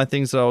of my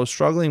things that I was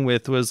struggling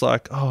with was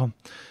like, oh,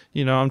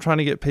 you know, I'm trying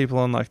to get people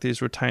on like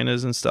these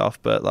retainers and stuff,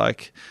 but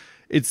like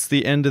it's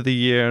the end of the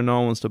year and no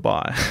one wants to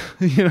buy,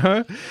 you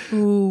know?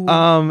 Ooh.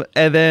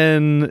 And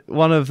then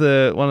one of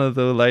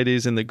the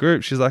ladies in the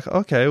group, she's like,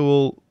 okay,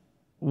 well,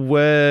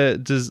 where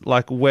does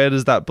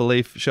that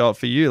belief show up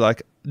for you?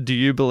 Like, do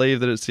you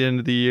believe that it's the end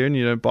of the year and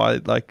you don't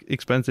buy like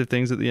expensive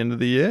things at the end of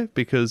the year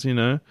because, you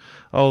know,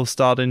 I'll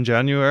start in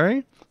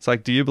January? It's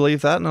like, do you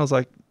believe that? And I was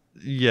like,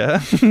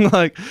 yeah.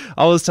 Like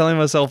I was telling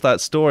myself that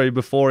story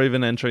before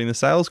even entering the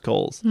sales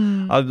calls.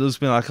 I was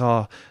being like,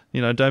 oh,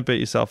 you know, don't beat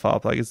yourself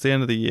up. Like it's the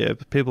end of the year,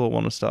 but people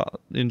want to start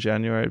in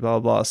January, blah,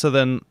 blah, blah. So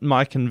then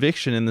my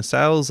conviction in the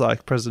sales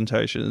like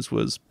presentations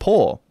was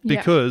poor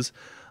because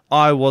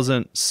I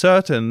wasn't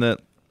certain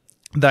that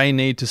they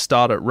need to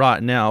start it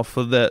right now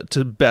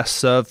to best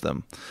serve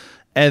them.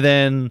 And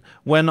then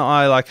when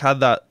I like had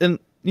that, and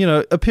you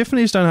know,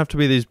 epiphanies don't have to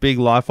be these big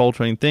life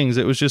altering things.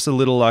 It was just a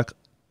little like,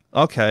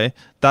 okay,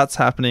 that's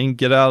happening.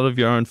 Get out of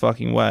your own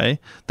fucking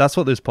way. That's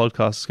what this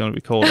podcast is going to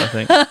be called, I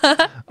think.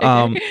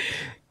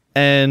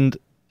 And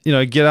you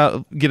know, get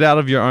out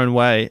of your own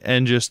way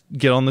and just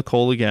get on the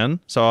call again.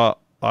 So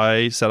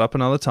I set up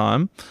another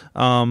time.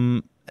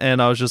 And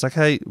I was just like,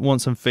 hey,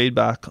 want some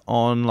feedback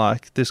on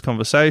like this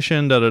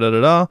conversation,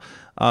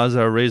 Is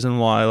there a reason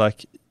why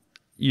like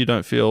you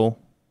don't feel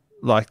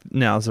like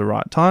now's the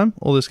right time,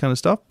 all this kind of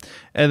stuff.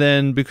 And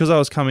then because I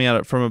was coming at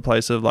it from a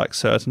place of like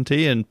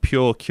certainty and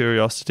pure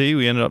curiosity,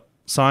 we ended up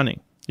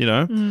signing,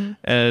 and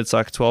it's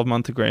like a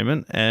 12-month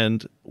agreement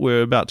and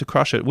we're about to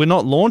crush it. We're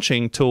not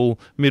launching till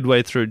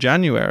midway through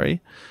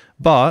January,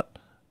 but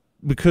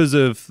because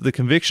of the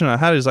conviction I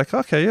had, is like,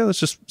 okay, yeah, let's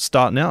just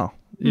start now,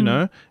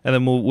 and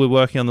then we're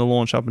working on the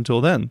launch up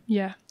until then.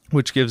 Yeah.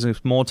 Which gives us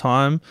more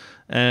time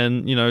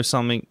and,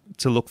 something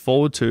to look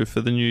forward to for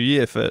the new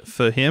year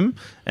for him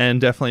and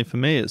definitely for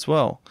me as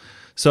well.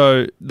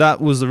 So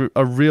that was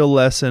a real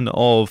lesson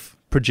of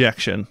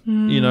projection.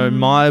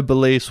 My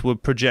beliefs were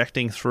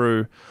projecting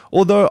through,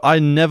 although I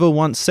never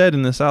once said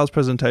in the sales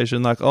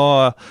presentation, like,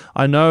 oh,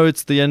 I know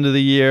it's the end of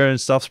the year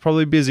and stuff's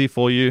probably busy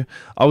for you.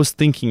 I was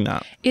thinking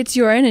that. It's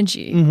your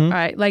energy,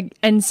 right? Like,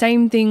 and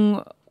same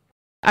thing.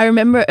 I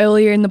remember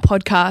earlier in the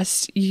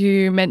podcast,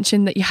 you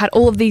mentioned that you had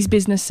all of these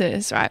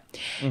businesses, right?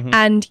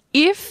 And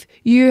if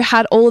you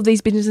had all of these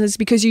businesses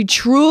because you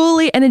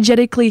truly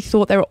energetically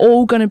thought they were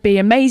all going to be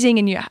amazing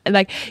and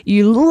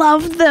you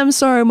loved them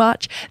so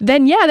much,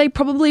 then yeah, they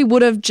probably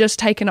would have just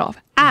taken off.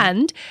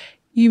 And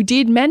you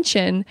did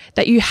mention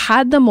that you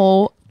had them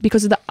all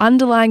because of the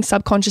underlying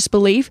subconscious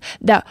belief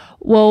that,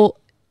 well,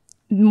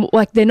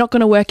 like they're not going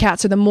to work out.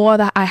 So the more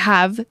that I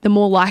have, the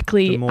more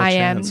likely I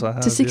am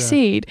to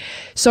succeed. Yeah.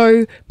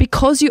 So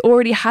because you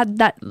already had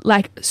that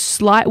like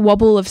slight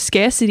wobble of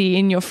scarcity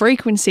in your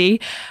frequency,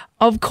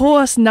 of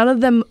course, none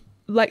of them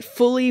like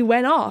fully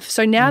went off.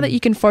 So now that you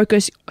can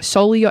focus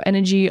solely your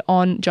energy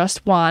on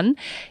just one,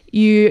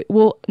 you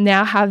will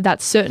now have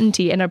that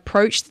certainty and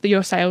approach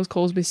your sales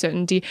calls with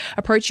certainty,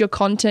 approach your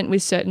content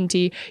with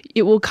certainty.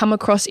 It will come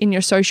across in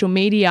your social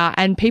media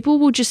and people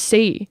will just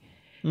see.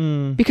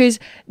 Because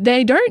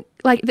they don't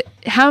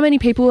how many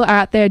people are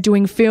out there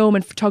doing film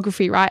and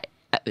photography, right?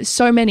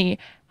 So many.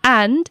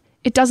 And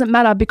it doesn't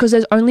matter because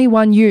there's only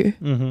one you.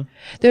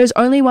 There's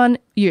only one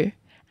you.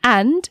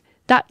 And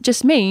that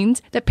just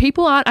means that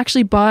people aren't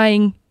actually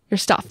buying your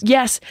stuff.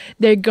 Yes,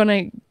 they're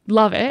going to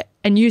love it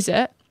and use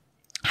it.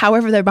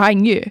 However, they're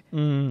buying you.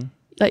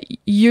 Like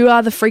you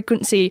are the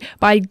frequency.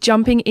 By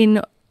jumping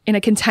in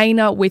a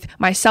container with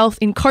myself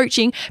in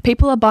coaching,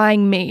 people are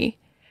buying me.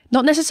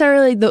 Not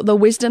necessarily the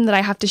wisdom that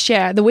I have to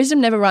share. The wisdom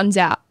never runs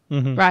out,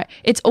 right?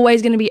 It's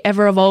always going to be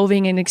ever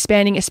evolving and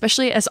expanding,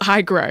 especially as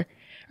I grow,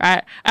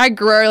 right? I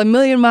grow a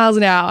million miles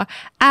an hour.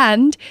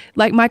 And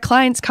like my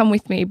clients come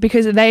with me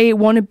because they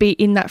want to be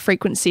in that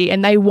frequency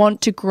and they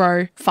want to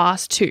grow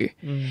fast too.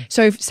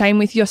 So same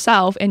with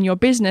yourself and your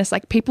business.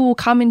 Like people will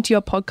come into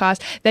your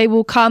podcast. They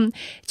will come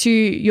to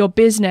your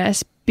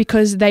business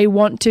because they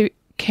want to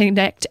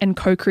connect and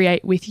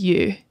co-create with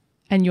you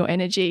and your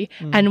energy.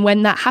 And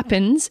when that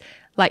happens,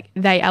 like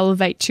they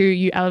elevate too,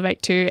 you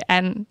elevate too,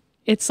 and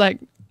it's like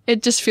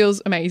it just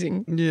feels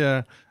amazing.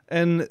 Yeah.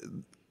 And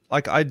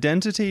like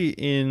identity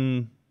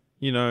in,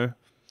 I'm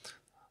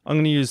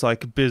going to use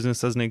like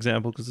business as an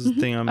example because it's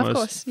the thing I'm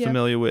most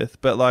familiar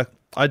with. But like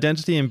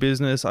identity in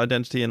business,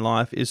 identity in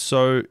life is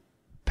so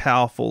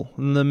powerful.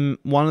 And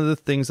one of the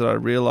things that I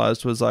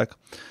realized was like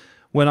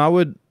when I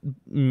would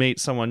meet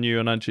someone new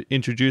and I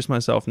introduce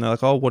myself and they're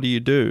like, oh, what do you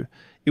do?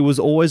 It was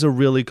always a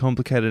really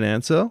complicated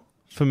answer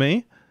for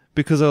me.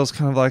 Because I was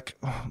kind of like,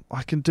 oh,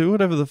 I can do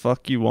whatever the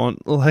fuck you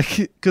want. Like,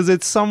 because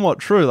it's somewhat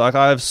true. Like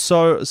I have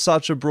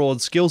such a broad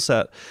skill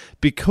set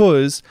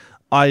because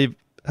I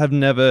have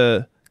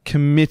never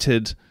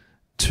committed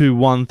to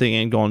one thing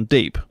and gone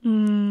deep.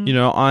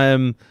 I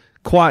am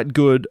quite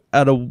good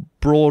at a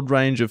broad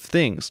range of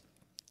things.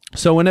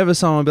 So whenever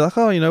someone would be like,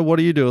 oh, what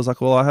do you do? I was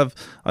like, well, I have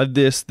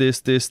this.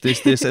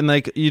 And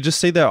like, you just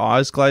see their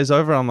eyes glaze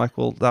over. I'm like,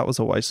 well, that was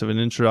a waste of an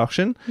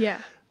introduction. Yeah.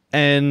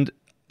 And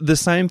the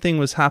same thing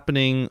was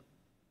happening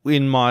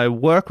in my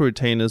work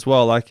routine as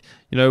well. Like,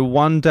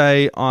 one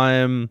day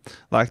I'm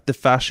like the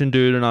fashion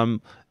dude and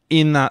I'm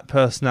in that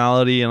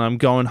personality and I'm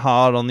going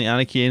hard on the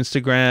Anarchy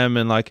Instagram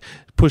and like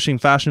pushing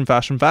fashion.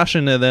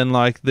 And then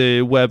like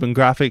the web and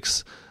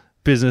graphics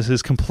business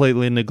is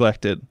completely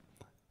neglected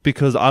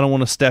because I don't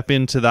want to step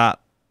into that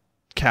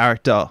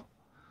character.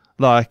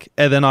 Like,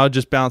 and then I'd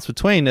just bounce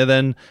between and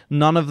then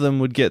none of them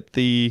would get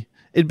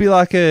it'd be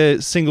like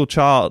a single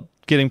child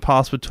getting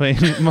passed between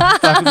mum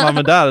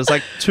and dad. It's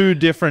like two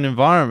different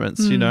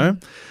environments, so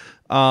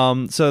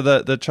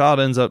that the child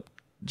ends up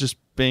just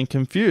being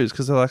confused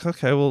because they're like,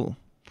 okay, well,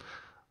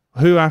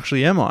 who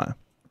actually am I?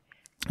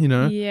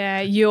 Yeah,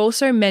 you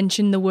also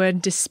mentioned the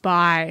word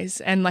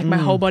despise and like my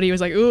whole body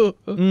was like, ooh.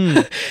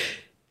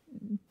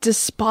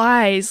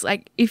 Despise,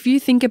 like if you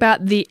think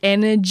about the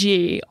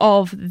energy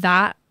of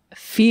that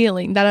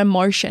feeling, that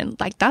emotion,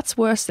 like that's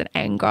worse than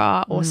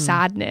anger or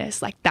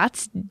sadness. Like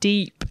that's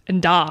deep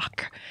and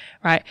dark,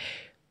 right?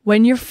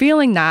 When you're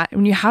feeling that,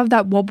 when you have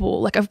that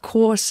wobble, like of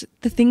course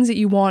the things that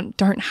you want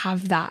don't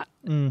have that.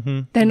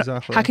 Then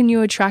exactly. How can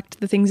you attract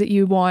the things that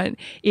you want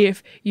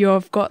if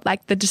you've got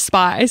like the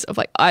despise of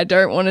like, I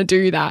don't want to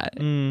do that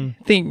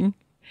thing,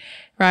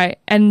 right?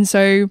 And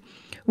so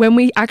when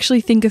we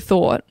actually think a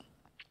thought,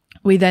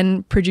 we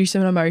then produce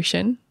an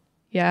emotion.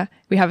 Yeah.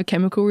 We have a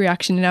chemical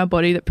reaction in our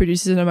body that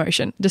produces an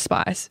emotion,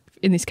 despise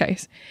in this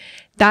case.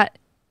 That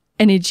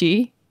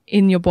energy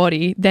in your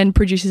body then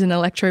produces an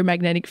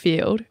electromagnetic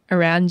field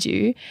around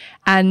you,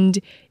 and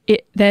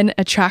it then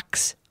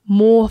attracts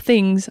more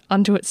things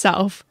unto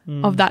itself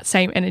of that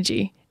same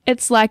energy.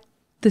 It's like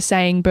the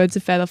saying, birds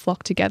of feather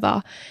flock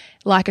together,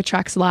 like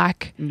attracts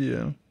like.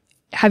 Yeah.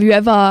 Have you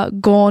ever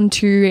gone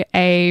to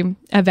a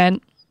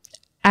event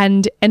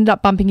and ended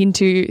up bumping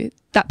into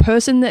that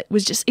person that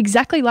was just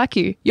exactly like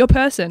you, your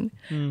person?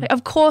 Like,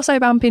 of course I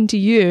bump into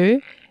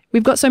you.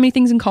 We've got so many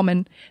things in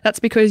common. That's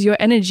because your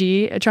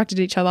energy attracted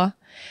each other.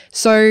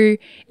 So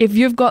if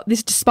you've got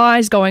this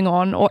despise going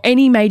on, or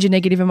any major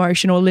negative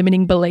emotion or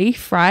limiting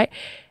belief, right,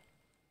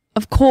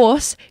 of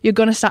course you're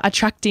going to start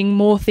attracting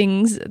more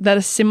things that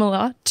are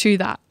similar to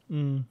that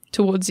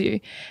towards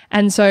you.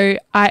 And so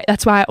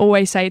that's why I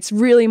always say it's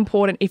really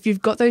important, if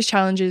you've got those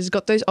challenges,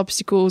 got those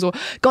obstacles, or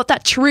got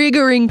that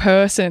triggering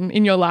person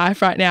in your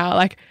life right now,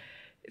 like,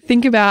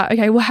 think about,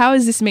 okay, well, how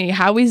is this me?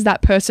 How is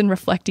that person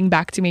reflecting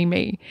back to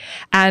me?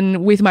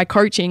 And with my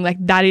coaching, like,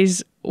 that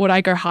is what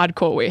I go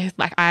hardcore with.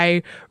 Like,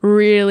 I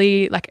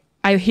really, like,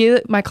 I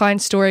hear my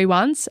client's story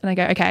once and I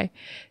go, okay,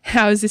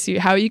 how is this you?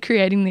 How are you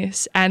creating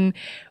this? And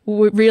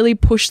really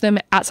push them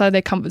outside of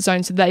their comfort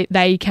zone so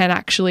they can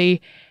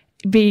actually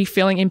be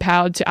feeling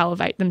empowered to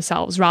elevate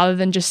themselves, rather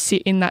than just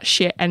sit in that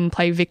shit and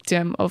play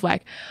victim of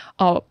like,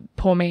 oh,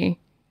 poor me.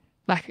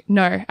 Like,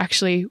 no,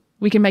 actually,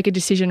 we can make a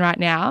decision right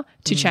now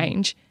to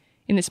change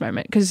in this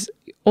moment, because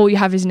all you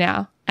have is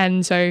now.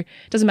 And so it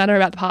doesn't matter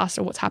about the past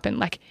or what's happened.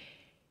 Like,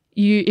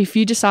 if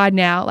you decide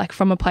now, like,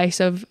 from a place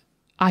of,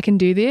 I can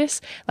do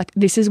this, like,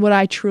 this is what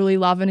I truly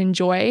love and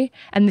enjoy,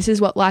 and this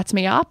is what lights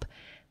me up,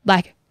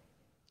 like,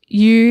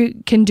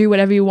 you can do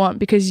whatever you want,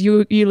 because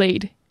you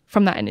lead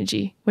from that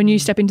energy. When you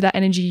step into that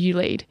energy, you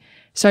lead.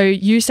 So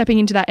you stepping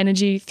into that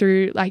energy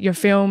through like your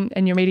film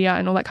and your media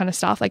and all that kind of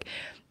stuff, like,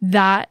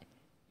 that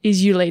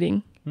is you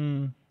leading.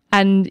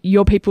 And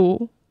your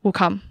people will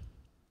come.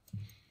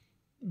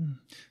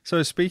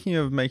 So speaking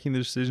of making the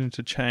decision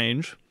to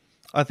change,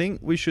 I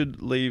think we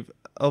should leave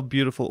a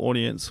beautiful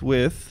audience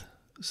with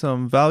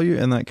some value,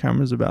 and that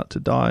camera's about to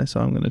die, so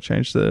I'm going to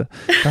change the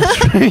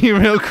battery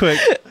real quick.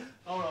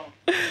 Hold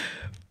on.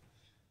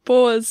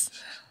 Pause.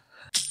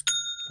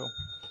 Cool.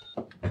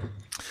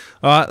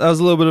 All right, that was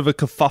a little bit of a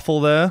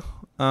kerfuffle there.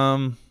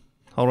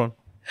 Hold on.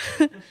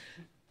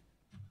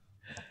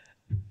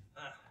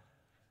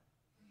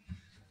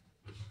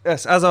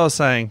 Yes, as I was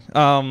saying,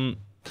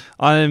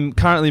 I'm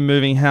currently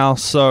moving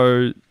house,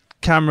 so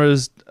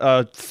cameras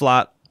are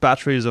flat,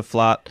 batteries are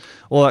flat,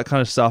 all that kind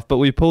of stuff. But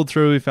we pulled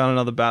through, we found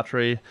another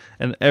battery,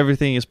 and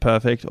everything is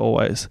perfect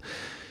always.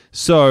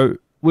 So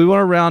we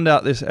want to round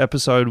out this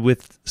episode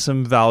with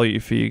some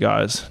value for you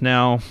guys.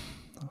 Now,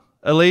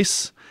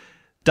 Elise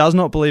does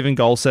not believe in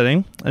goal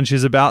setting, and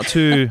she's about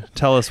to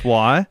tell us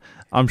why.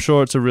 I'm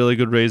sure it's a really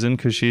good reason,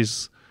 because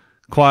she's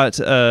quite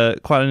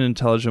an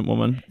intelligent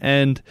woman,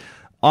 and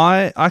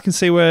I can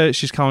see where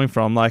she's coming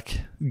from.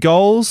 Like,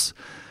 goals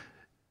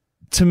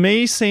to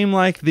me seem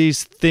like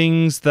these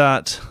things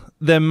that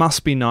there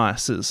must be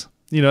nices.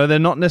 You know, they're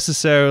not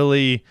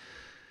necessarily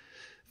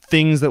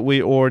things that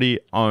we already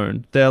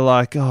own. They're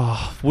like,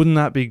 oh, wouldn't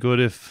that be good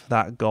if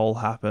that goal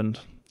happened?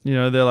 You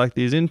know, they're like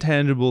these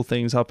intangible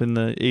things up in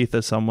the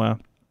ether somewhere.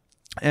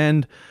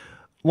 And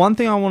one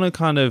thing I want to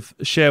kind of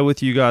share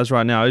with you guys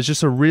right now is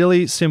just a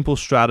really simple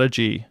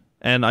strategy.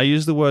 And I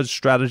use the word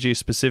strategy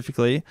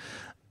specifically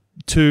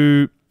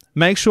to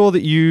make sure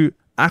that you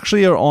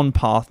actually are on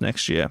path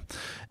next year,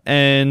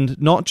 and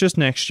not just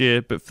next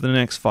year, but for the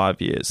next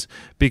 5 years.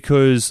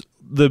 Because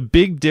the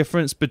big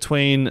difference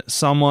between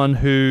someone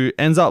who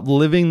ends up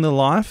living the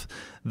life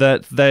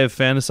that they have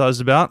fantasized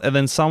about and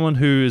then someone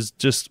who is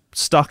just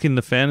stuck in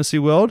the fantasy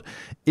world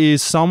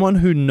is someone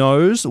who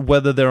knows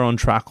whether they're on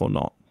track or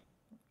not.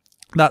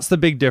 That's the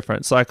big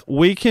difference. Like,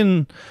 we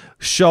can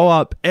show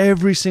up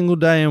every single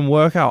day and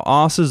work our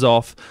asses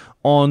off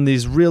on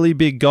these really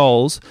big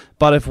goals,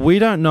 but if we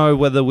don't know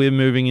whether we're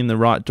moving in the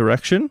right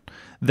direction,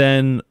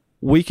 then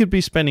we could be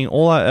spending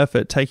all our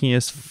effort taking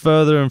us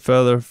further and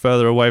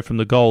further away from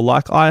the goal,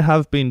 like I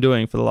have been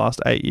doing for the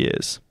last 8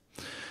 years.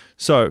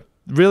 So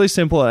really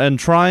simple, and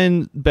try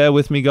and bear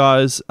with me,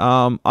 guys.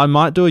 I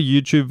might do a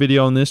YouTube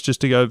video on this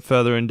just to go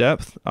further in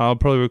depth. I'll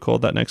probably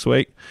record that next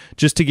week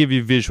just to give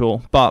you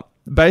visual. But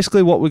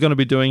basically what we're going to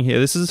be doing here,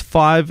 this is a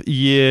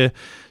 5-year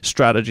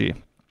strategy.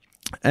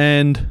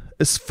 And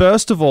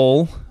first of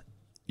all,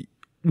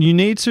 you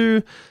need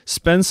to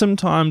spend some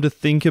time to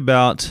think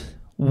about,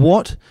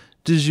 what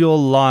does your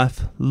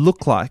life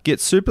look like? Get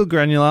super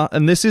granular,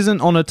 and this isn't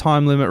on a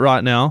time limit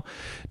right now.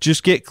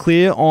 Just get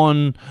clear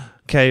on,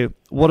 okay,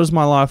 what does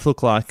my life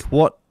look like?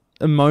 What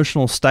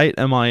emotional state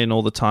am I in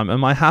all the time?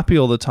 Am I happy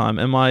all the time?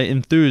 Am I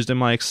enthused?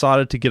 Am I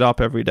excited to get up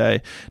every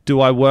day?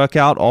 Do I work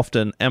out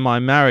often? Am I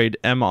married?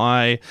 Am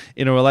I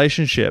in a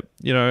relationship?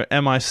 You know,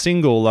 am I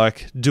single?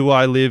 Like, do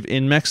I live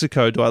in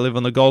Mexico? Do I live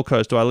on the Gold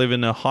Coast? Do I live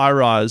in a high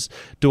rise?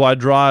 Do I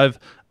drive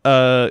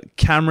a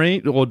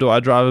Camry or do I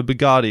drive a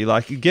Bugatti?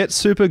 Like, get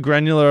super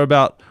granular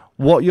about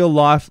what your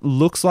life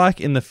looks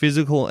like in the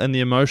physical and the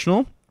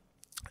emotional.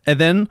 And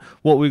then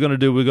what we're going to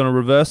do, we're going to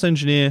reverse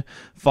engineer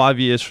 5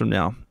 years from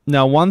now.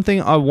 Now, one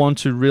thing I want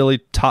to really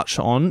touch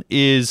on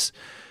is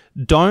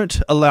don't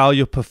allow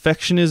your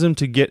perfectionism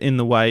to get in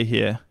the way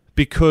here,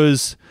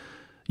 because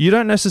you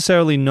don't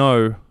necessarily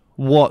know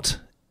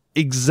what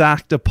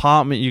exact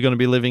apartment you're going to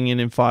be living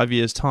in 5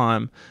 years'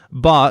 time.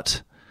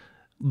 But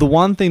the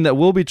one thing that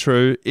will be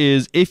true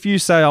is if you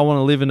say, I want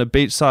to live in a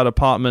beachside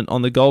apartment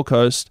on the Gold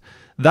Coast,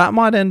 that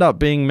might end up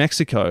being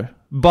Mexico.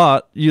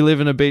 But you live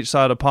in a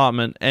beachside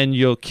apartment and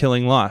you're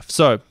killing life.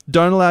 So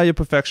don't allow your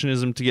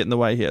perfectionism to get in the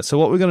way here. So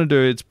what we're going to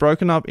do, it's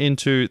broken up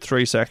into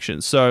 3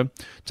 sections. So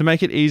to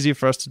make it easier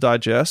for us to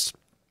digest,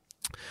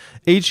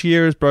 each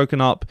year is broken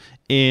up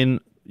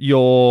in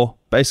your,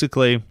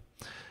 basically,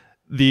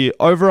 the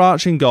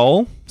overarching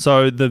goal.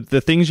 So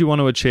the things you want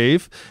to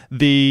achieve,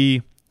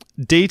 the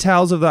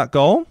details of that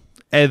goal,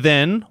 and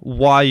then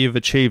why you've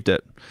achieved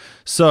it.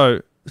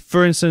 So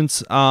for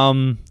instance,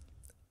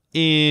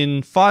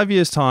 in 5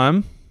 years'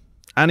 time,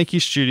 Anarchy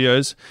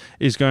Studios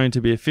is going to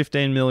be a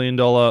 $15 million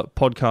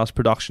podcast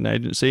production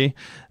agency,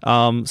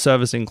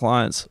 servicing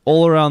clients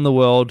all around the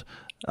world,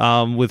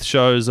 with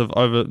shows of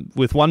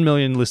with 1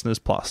 million listeners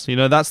plus. You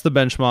know, that's the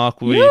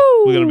benchmark. We're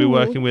going to be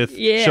working with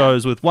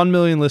shows with 1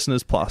 million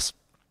listeners plus.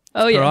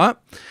 Oh, yeah. All right.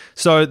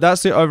 So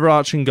that's the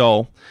overarching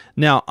goal.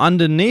 Now,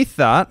 underneath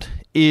that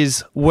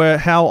is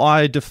how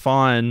I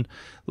define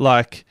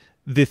like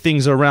the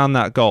things around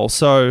that goal.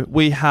 So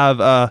we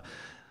have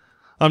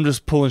I'm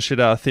just pulling shit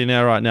out of thin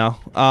air right now.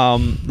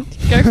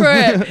 Go for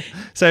it.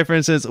 Say, for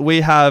instance,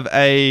 we have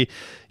a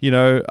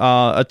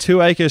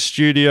 2-acre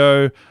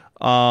studio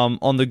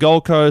on the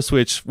Gold Coast,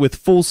 which with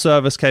full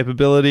service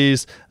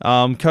capabilities,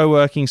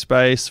 co-working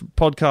space,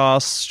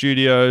 podcasts,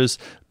 studios,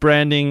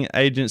 branding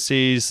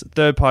agencies,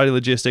 third-party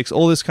logistics,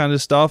 all this kind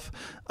of stuff.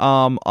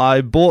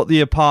 I bought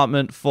the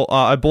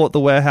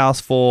warehouse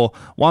for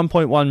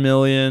 $1.1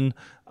 million.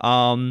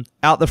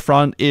 Out the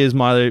front is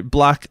my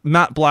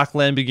matte black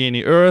Lamborghini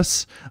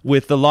Urus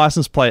with the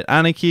license plate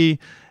Anarchy.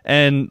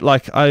 And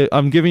like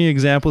I'm giving you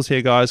examples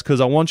here, guys,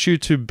 because I want you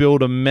to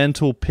build a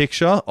mental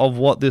picture of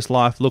what this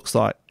life looks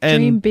like.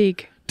 And dream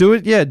big. Do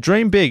it, yeah,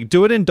 dream big.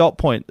 Do it in dot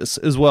point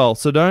as well.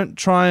 So don't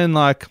try and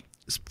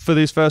for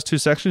these first 2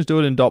 sections, do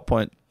it in dot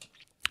point.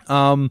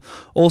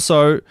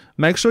 Also,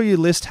 make sure you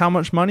list how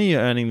much money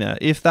you're earning there.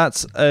 If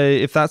that's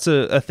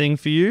a thing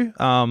for you,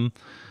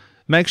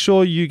 make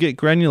sure you get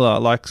granular.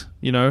 Like,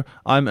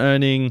 I'm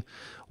earning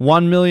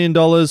 $1 million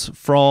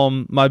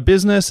from my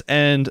business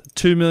and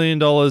 $2 million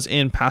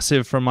in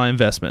passive from my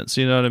investments.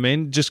 You know what I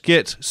mean? Just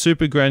get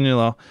super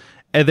granular.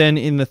 And then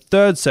in the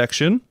third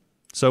section,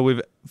 so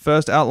we've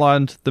first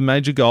outlined the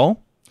major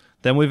goal,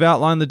 then we've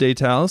outlined the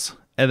details,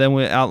 and then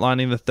we're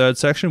outlining the third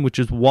section, which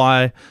is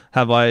why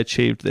have I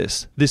achieved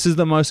this? This is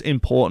the most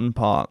important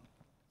part.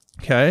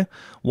 Okay?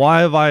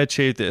 Why have I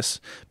achieved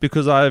this?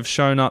 Because I have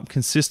shown up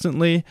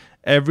consistently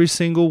every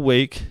single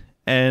week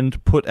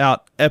and put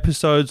out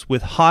episodes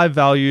with high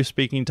value,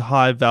 speaking to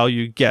high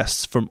value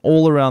guests from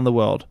all around the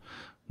world.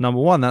 Number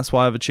 1, that's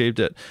why I've achieved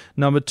it.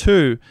 Number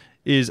 2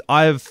 is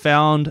I have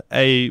found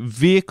a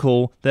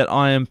vehicle that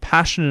I am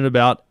passionate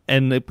about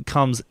and it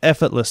becomes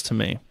effortless to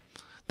me.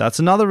 That's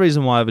another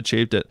reason why I've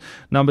achieved it.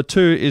 Number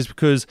 2 is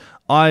because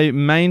I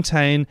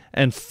maintain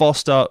and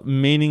foster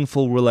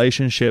meaningful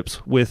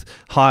relationships with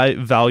high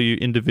value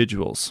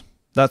individuals.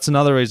 That's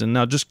another reason.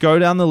 Now just go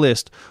down the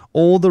list,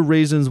 all the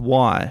reasons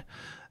why.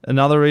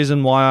 Another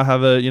reason why I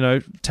have a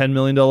 $10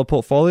 million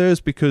portfolio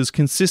is because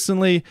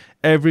consistently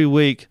every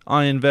week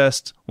I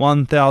invest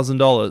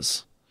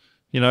 $1,000.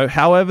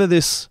 However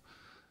this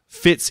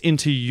fits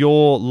into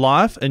your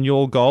life and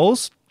your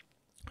goals,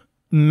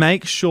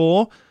 make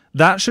sure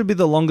that should be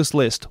the longest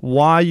list,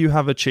 why you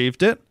have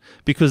achieved it,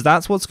 because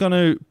that's what's going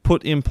to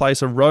put in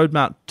place a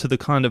roadmap to the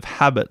kind of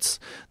habits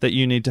that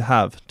you need to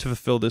have to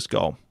fulfill this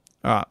goal.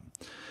 All right.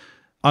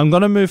 I'm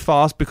going to move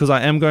fast because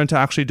I am going to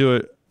actually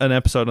do an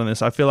episode on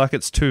this. I feel like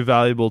it's too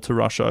valuable to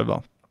rush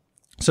over.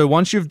 So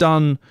once you've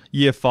done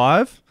year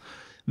 5,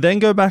 then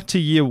go back to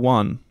year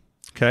 1.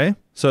 Okay.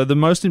 So the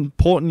most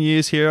important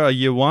years here are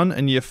year 1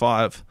 and year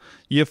 5.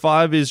 Year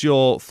 5 is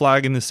your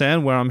flag in the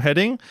sand where I'm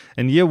heading.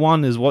 And year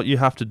 1 is what you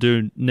have to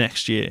do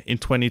next year in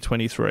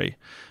 2023.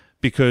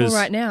 Because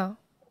right now.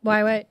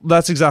 Why wait?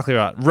 That's exactly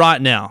right.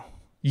 Right now.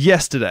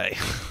 Yesterday.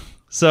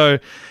 So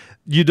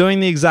you're doing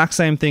the exact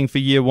same thing for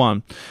year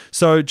 1.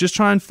 So just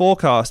try and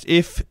forecast.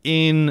 If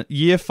in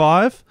year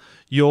 5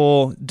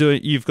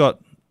 you've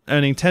got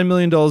earning $10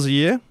 million a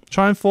year,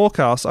 try and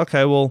forecast.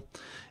 Okay, well,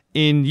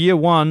 in year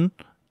 1,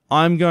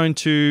 I'm going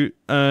to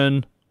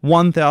earn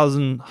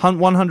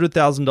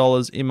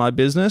 $100,000 in my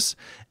business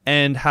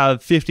and have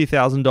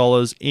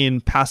 $50,000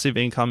 in passive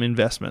income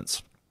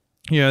investments.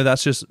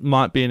 That's just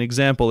might be an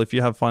example if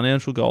you have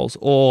financial goals.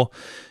 Or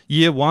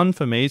year 1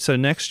 for me, so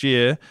next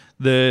year,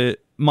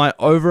 my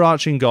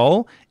overarching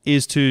goal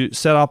is to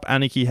set up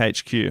Anarchy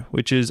HQ,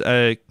 which is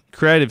a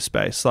creative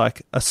space,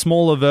 like a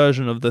smaller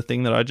version of the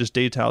thing that I just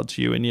detailed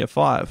to you in year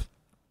 5.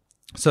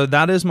 So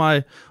that is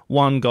my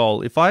one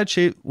goal.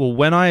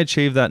 When I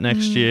achieve that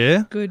next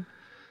year, Good.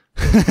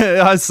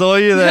 I saw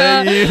you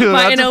there. You were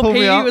My about to pull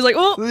me NLP up. was like,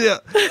 oh.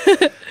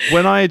 Yeah.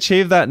 When I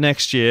achieve that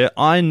next year,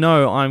 I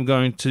know I'm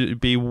going to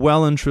be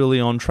well and truly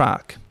on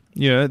track.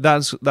 You know,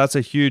 that's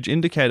a huge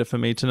indicator for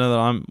me to know that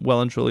I'm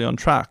well and truly on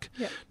track.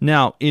 Yeah.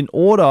 Now, in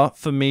order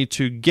for me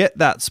to get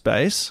that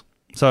space,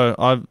 so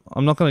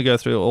I'm not going to go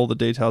through all the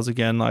details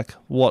again, like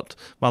what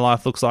my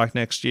life looks like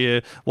next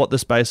year, what the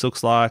space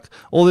looks like,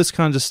 all this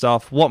kinds of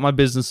stuff, what my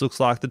business looks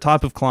like, the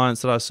type of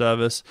clients that I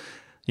service,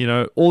 you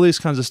know, all these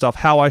kinds of stuff,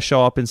 how I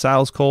show up in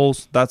sales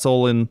calls, that's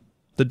all in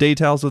the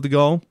details of the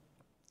goal.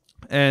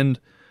 And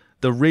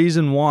the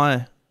reason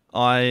why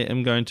I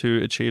am going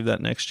to achieve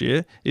that next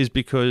year is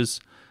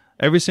because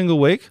every single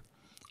week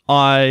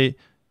I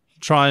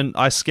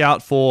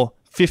scout for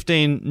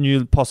 15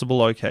 new possible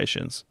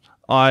locations.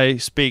 I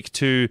speak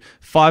to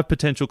 5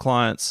 potential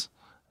clients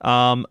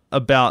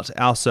about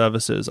our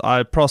services.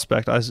 I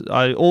prospect.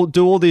 I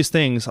do all these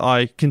things.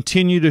 I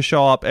continue to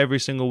show up every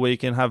single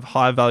week and have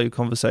high-value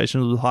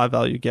conversations with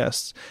high-value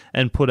guests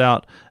and put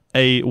out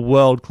a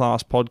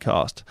world-class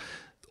podcast.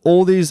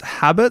 All these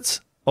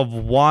habits of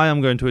why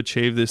I'm going to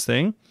achieve this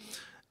thing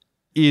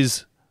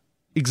is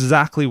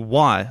exactly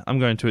why I'm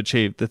going to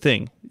achieve the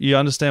thing. You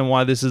understand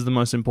why this is the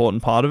most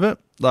important part of it?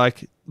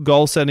 Like,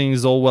 goal setting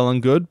is all well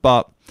and good,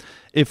 but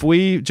if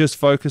we just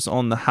focus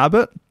on the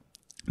habit,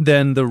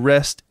 then the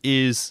rest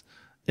is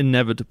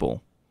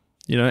inevitable,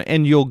 you know,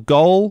 and your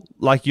goal,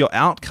 like your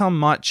outcome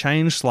might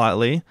change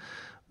slightly,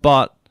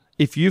 but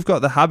if you've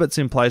got the habits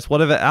in place,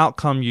 whatever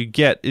outcome you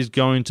get is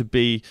going to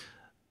be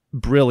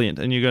brilliant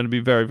and you're going to be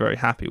very, very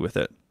happy with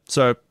it.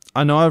 So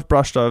I know I've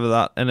brushed over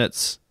that and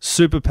it's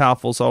super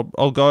powerful. So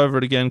I'll go over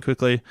it again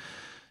quickly.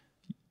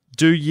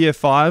 Do year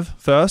 5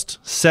 first,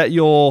 set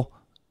your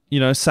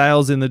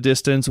sales in the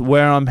distance,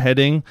 where I'm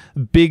heading,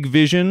 big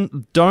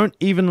vision. Don't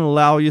even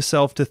allow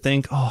yourself to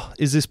think, oh,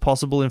 is this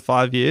possible in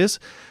 5 years?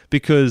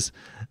 Because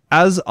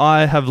as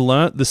I have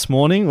learnt this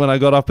morning when I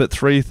got up at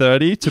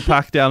 3:30 to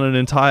pack down an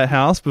entire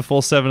house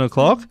before 7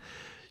 o'clock,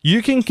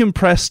 you can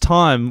compress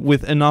time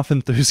with enough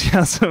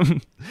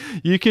enthusiasm.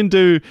 You can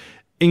do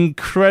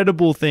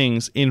incredible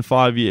things in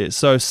 5 years.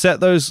 So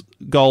set those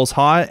goals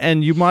high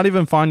and you might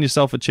even find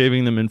yourself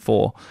achieving them in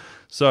 4.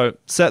 So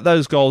set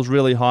those goals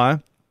really high.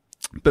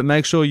 But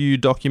make sure you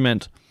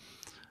document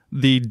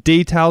the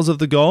details of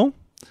the goal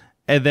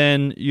and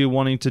then you're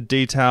wanting to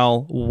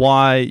detail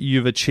why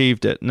you've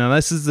achieved it. Now,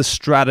 this is the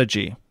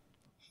strategy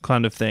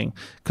kind of thing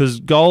because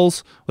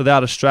goals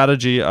without a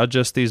strategy are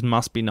just these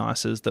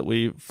must-be-nices that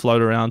we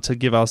float around to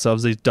give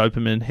ourselves these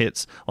dopamine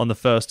hits on the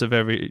 1st of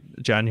every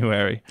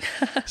January.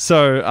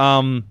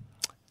 So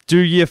do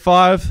year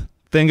 5,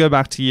 then go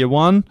back to year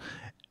 1.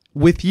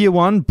 With year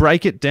 1,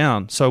 break it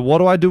down. So what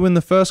do I do in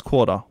the first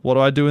quarter? What do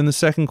I do in the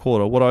second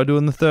quarter? What do I do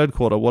in the third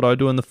quarter? What do I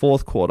do in the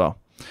fourth quarter?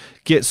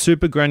 Get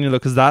super granular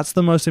because that's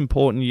the most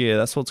important year.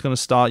 That's what's going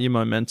to start your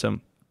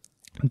momentum.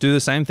 Do the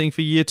same thing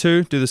for year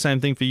 2. Do the same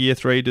thing for year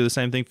 3. Do the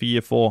same thing for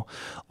year 4.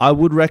 I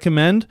would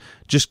recommend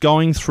just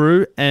going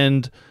through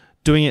and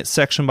doing it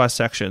section by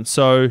section.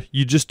 So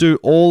you just do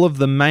all of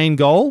the main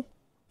goal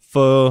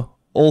for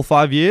all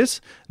 5 years,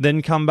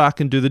 then come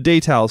back and do the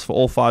details for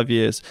all 5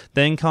 years,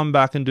 then come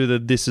back and do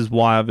this is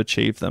why I've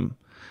achieved them.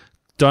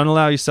 Don't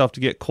allow yourself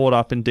to get caught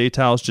up in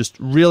details. Just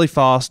really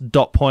fast,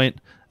 dot point,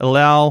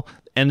 allow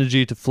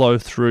energy to flow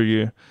through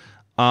you.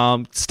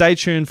 Stay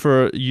tuned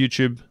for a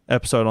YouTube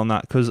episode on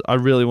that because I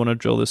really want to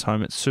drill this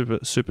home. It's super,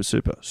 super,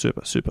 super,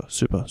 super, super,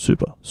 super,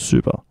 super,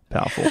 super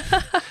powerful.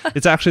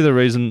 It's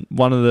actually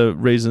one of the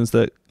reasons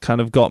that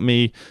kind of got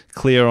me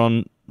clear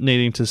on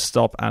needing to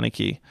stop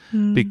anarchy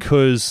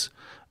because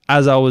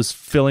as I was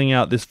filling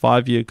out this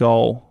 5-year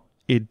goal,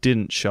 it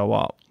didn't show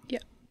up. Yeah.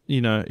 You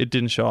know, it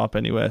didn't show up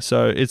anywhere.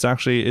 So it's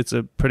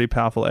a pretty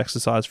powerful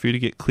exercise for you to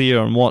get clear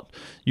on what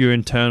your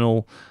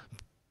internal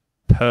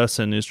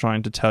person is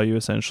trying to tell you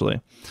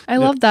essentially. I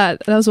love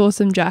that. That was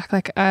awesome, Jack.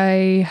 Like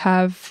I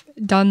have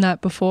done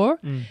that before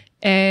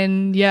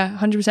and yeah,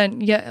 100%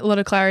 you get a lot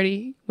of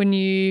clarity when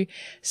you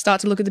start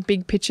to look at the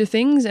big picture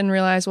things and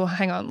realize, well,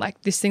 hang on,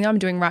 like this thing I'm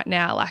doing right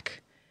now,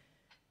 like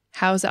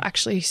how is that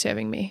actually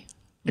serving me?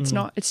 It's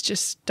not, it's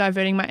just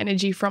diverting my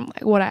energy from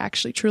like what I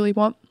actually truly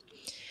want.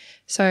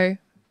 So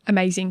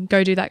amazing.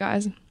 Go do that,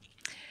 guys.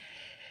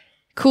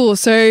 Cool.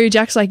 So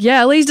Jack's like,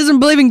 yeah, Elise doesn't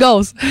believe in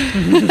goals.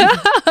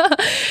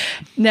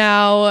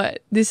 Now,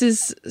 this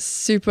is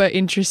super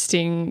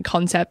interesting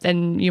concept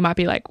and you might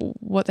be like,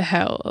 what the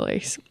hell,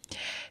 Elise?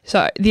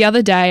 So the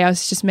other day I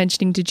was just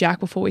mentioning to Jack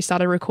before we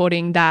started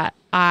recording that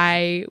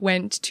I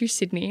went to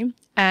Sydney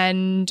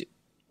and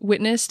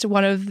witnessed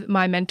one of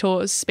my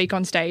mentors speak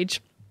on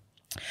stage.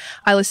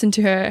 I listen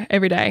to her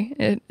every day.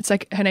 It's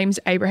like her name's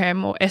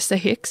Abraham or Esther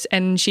Hicks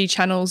and she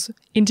channels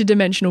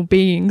interdimensional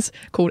beings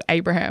called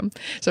Abraham.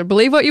 So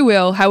believe what you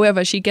will.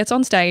 However, she gets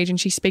on stage and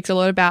she speaks a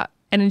lot about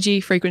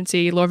energy,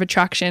 frequency, law of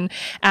attraction,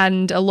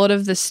 and a lot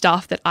of the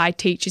stuff that I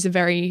teach is a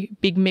very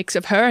big mix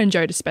of her and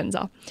Joe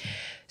Dispenza.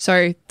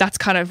 So that's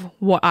kind of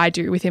what I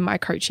do within my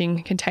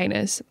coaching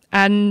containers.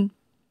 And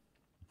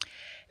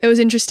it was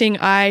interesting.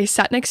 I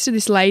sat next to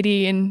this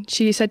lady and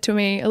she said to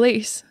me,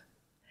 Elise,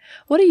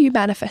 what are you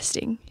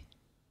manifesting?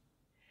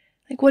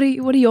 Like, what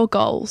are your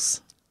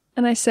goals?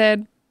 And I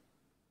said,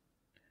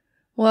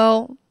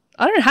 well,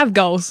 I don't have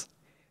goals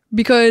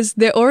because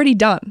they're already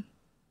done.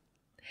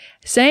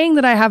 Saying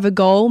that I have a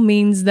goal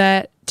means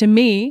that, to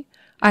me,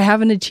 I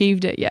haven't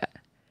achieved it yet.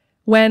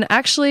 When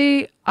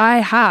actually I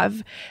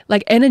have,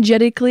 like,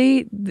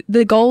 energetically,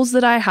 the goals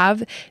that I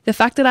have, the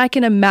fact that I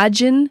can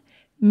imagine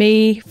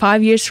me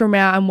 5 years from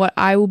now and what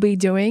I will be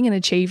doing and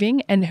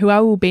achieving and who I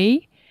will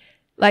be,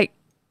 like,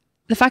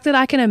 the fact that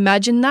I can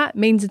imagine that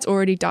means it's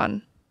already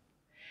done.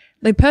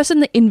 The person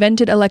that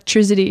invented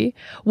electricity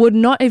would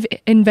not have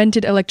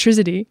invented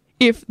electricity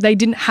if they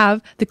didn't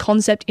have the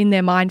concept in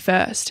their mind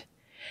first.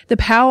 The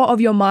power of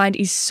your mind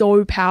is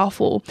so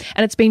powerful,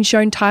 and it's been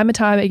shown time and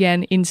time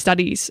again in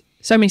studies,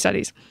 so many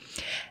studies.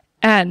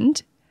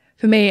 And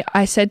for me,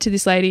 I said to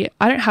this lady,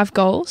 I don't have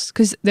goals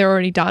because they're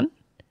already done.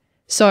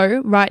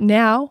 So right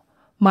now,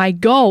 my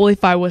goal,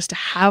 if I was to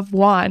have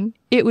one,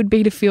 it would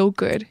be to feel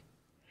good,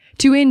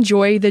 to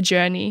enjoy the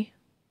journey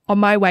on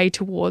my way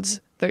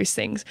towards those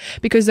things,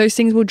 because those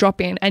things will drop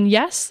in. And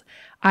yes,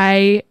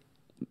 I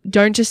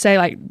don't just say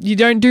like, you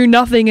don't do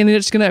nothing and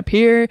it's going to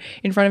appear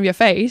in front of your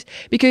face,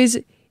 because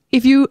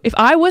if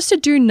I was to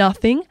do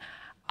nothing,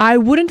 I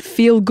wouldn't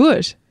feel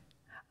good.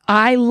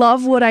 I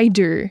love what I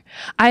do.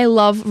 I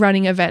love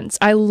running events.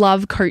 I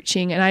love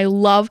coaching, and I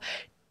love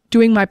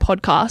doing my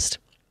podcast.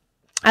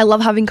 I love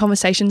having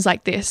conversations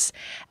like this.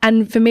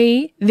 And for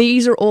me,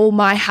 these are all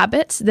my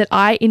habits that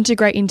I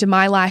integrate into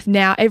my life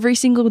now every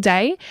single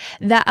day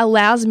that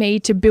allows me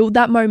to build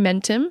that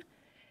momentum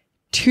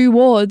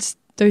towards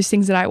those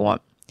things that I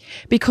want.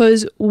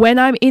 Because when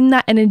I'm in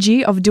that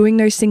energy of doing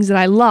those things that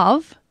I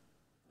love,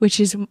 which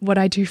is what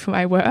I do for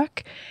my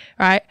work,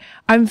 right?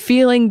 I'm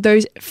feeling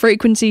those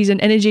frequencies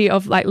and energy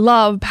of like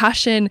love,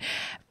 passion,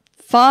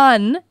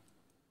 fun.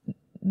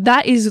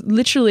 That is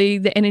literally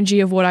the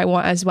energy of what I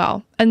want as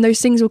well. And those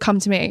things will come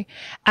to me.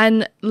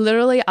 And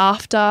literally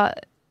after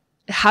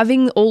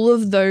having all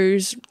of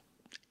those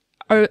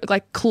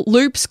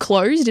loops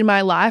closed in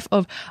my life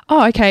of,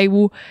 oh, okay,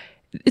 well,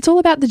 it's all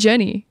about the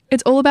journey.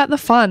 It's all about the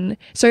fun.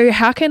 So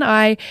how can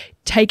I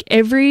take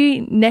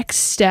every next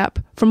step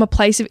from a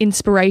place of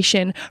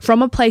inspiration,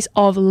 from a place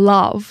of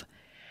love?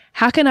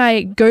 How can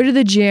I go to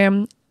the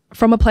gym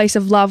from a place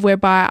of love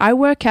whereby I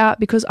work out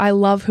because I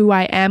love who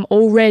I am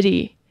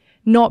already,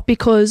 not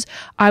because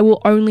I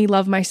will only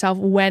love myself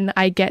when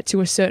I get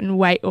to a certain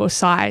weight or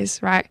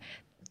size, right?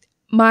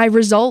 My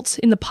results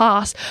in the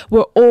past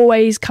were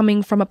always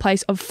coming from a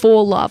place of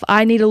for love.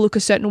 I need to look a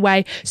certain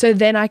way so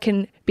then I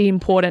can be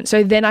important,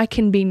 so then I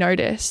can be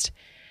noticed.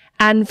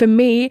 And for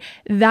me,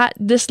 that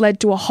just led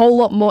to a whole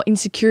lot more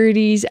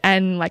insecurities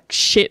and like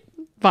shit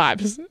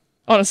vibes,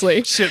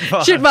 honestly. Shit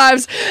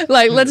vibes.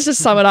 Like, let's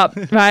just sum it up,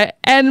 right?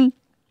 And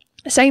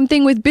same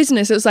thing with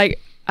business. It was like,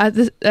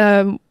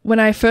 when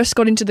I first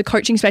got into the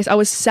coaching space, I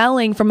was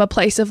selling from a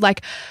place of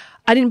like,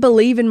 I didn't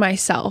believe in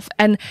myself.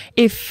 And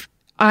if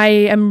I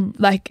am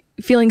like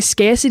feeling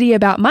scarcity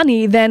about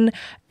money, then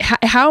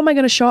how am I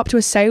going to show up to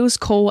a sales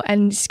call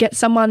and get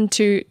someone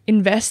to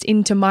invest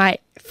into my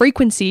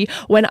frequency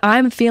when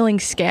I'm feeling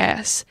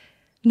scarce?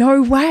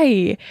 No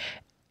way.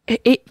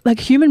 Like,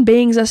 human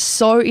beings are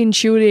so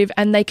intuitive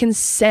and they can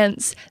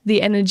sense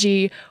the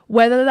energy,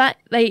 whether that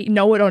they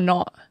know it or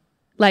not.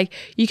 Like,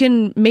 you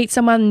can meet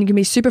someone and you can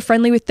be super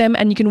friendly with them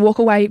and you can walk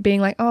away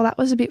being like, oh, that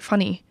was a bit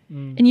funny.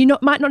 And you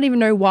might not even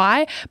know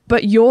why,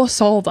 but your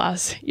soul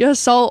does. Your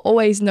soul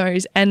always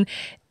knows. And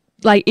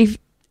like, if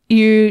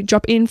you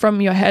drop in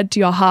from your head to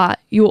your heart,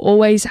 you'll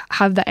always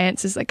have the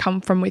answers that come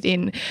from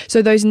within.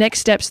 So those next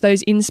steps,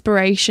 those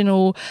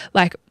inspirational,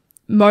 like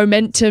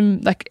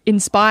momentum, like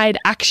inspired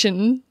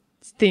action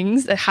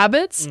things, the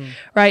habits,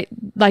 right?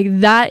 Like,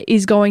 that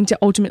is going to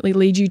ultimately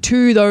lead you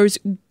to those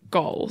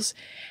goals.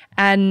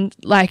 And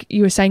like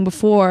you were saying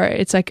before,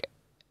 it's like,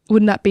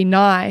 wouldn't that be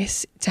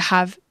nice to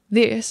have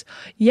this?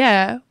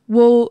 Yeah.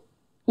 Well,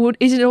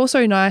 is it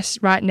also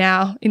nice right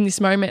now in this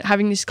moment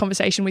having this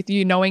conversation with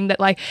you, knowing that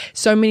like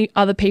so many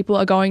other people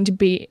are going to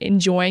be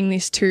enjoying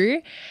this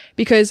too?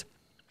 Because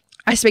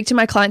I speak to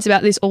my clients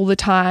about this all the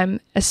time,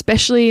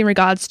 especially in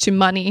regards to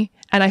money.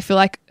 And I feel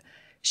like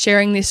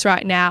sharing this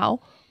right now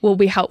will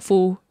be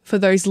helpful for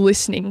those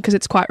listening because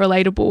it's quite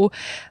relatable.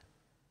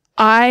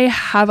 I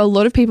have a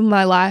lot of people in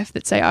my life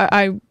that say,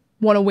 I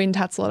want to win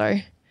Tats Lotto.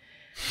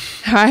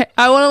 Right?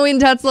 I want to win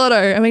Tats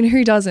Lotto. I mean,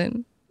 who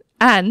doesn't?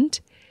 And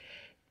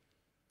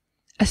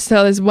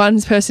so there's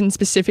one person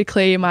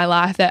specifically in my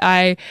life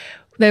that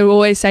they will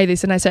always say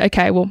this, and I say,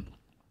 okay, well,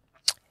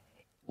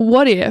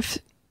 what if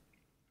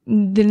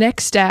the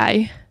next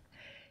day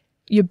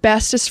your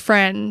bestest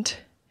friend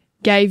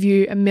gave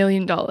you $1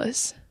 million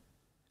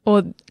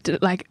or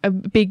like a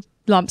big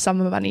lump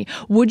sum of money?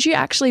 Would you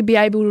actually be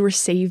able to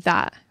receive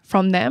that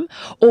from them,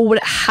 or would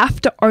it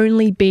have to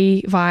only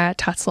be via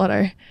Tats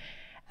Lotto?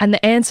 And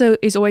the answer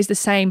is always the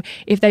same.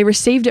 If they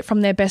received it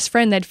from their best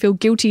friend, they'd feel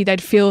guilty. They'd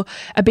feel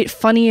a bit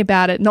funny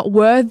about it, not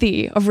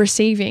worthy of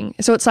receiving.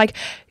 So it's like,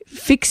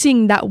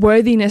 fixing that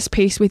worthiness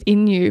piece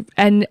within you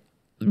and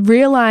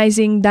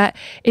realizing that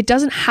you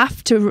don't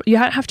have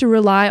to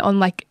rely on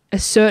like a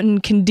certain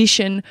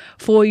condition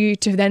for you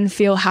to then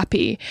feel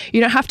happy.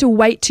 You don't have to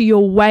wait to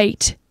your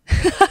weight.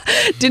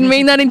 Didn't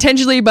mean that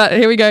intentionally, but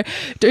here we go.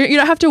 You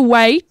don't have to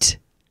wait,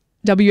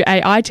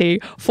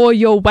 WAIT, for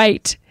your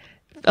weight,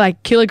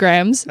 like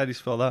kilograms. How do you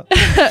spell that?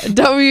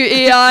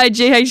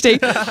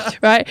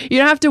 WEIGHT, right? You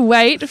don't have to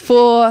wait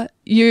for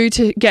you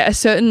to get a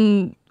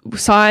certain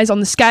size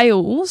on the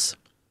scales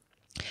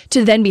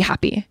to then be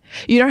happy.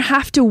 You don't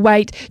have to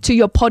wait till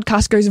your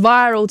podcast goes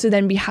viral to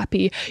then be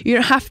happy. You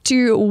don't have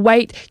to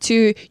wait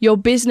till your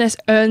business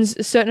earns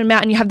a certain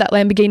amount and you have that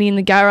Lamborghini in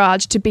the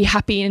garage to be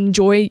happy and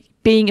enjoy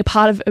being a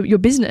part of your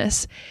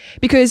business.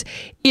 Because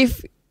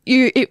if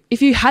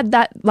you had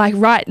that like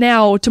right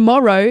now or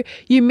tomorrow,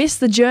 you miss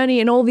the journey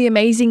and all the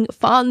amazing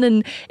fun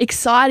and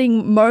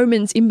exciting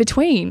moments in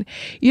between.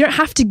 You don't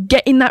have to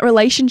get in that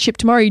relationship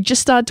tomorrow. You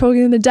just started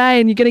talking in the day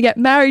and you're going to get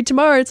married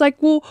tomorrow. It's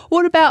like, well,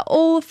 what about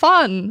all the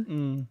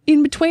fun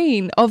in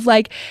between of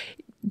like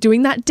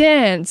doing that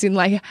dance and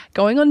like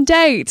going on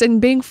dates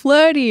and being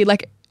flirty?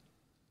 Like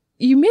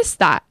you miss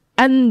that.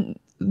 And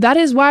that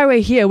is why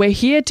we're here. We're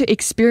here to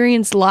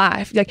experience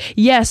life. Like,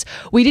 yes,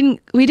 we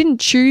didn't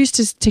choose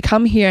to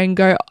come here and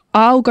go,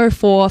 I'll go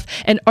forth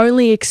and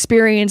only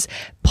experience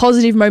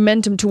positive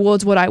momentum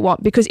towards what I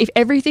want. Because if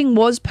everything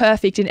was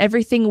perfect and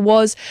everything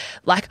was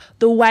like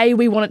the way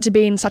we want it to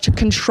be in such a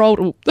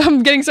controlled,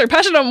 I'm getting so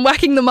passionate, I'm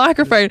whacking the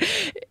microphone.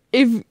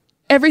 If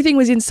everything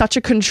was in such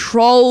a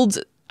controlled,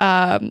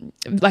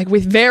 like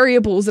with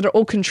variables that are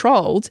all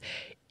controlled,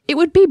 it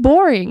would be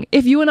boring.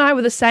 If you and I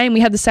were the same, we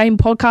had the same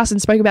podcast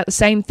and spoke about the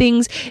same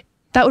things,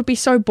 that would be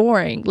so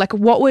boring. Like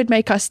what would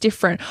make us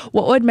different?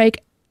 What would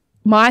make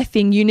my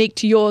thing unique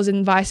to yours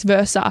and vice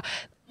versa?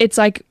 It's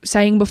like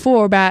saying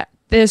before about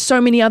there's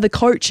so many other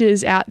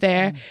coaches out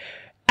there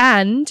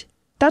and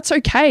that's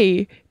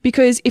okay.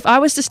 Because if I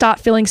was to start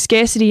feeling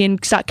scarcity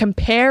and start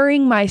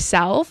comparing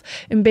myself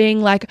and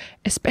being like,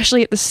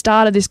 especially at the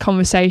start of this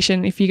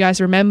conversation, if you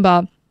guys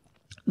remember,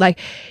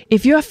 like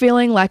if you're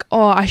feeling like,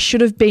 oh, I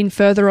should have been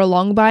further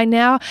along by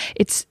now,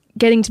 it's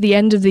getting to the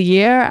end of the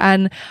year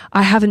and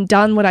I haven't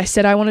done what I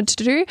said I wanted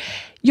to do,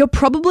 you're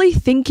probably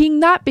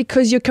thinking that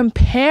because you're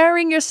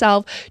comparing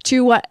yourself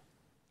to what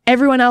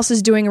everyone else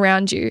is doing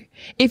around you.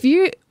 If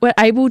you were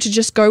able to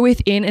just go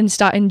within and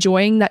start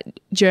enjoying that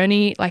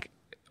journey like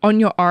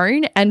on your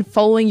own and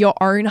following your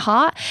own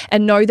heart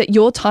and know that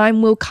your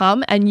time will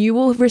come and you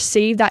will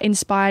receive that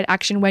inspired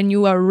action when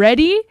you are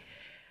ready,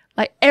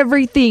 like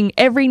everything,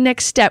 every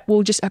next step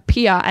will just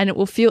appear and it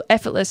will feel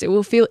effortless. It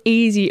will feel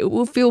easy. It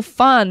will feel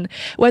fun,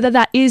 whether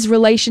that is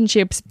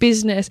relationships,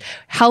 business,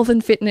 health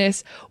and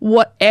fitness,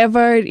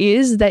 whatever it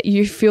is that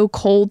you feel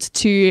called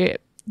to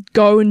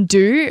go and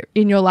do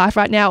in your life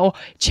right now or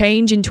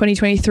change in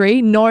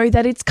 2023, know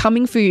that it's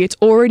coming for you. It's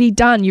already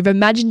done. You've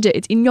imagined it.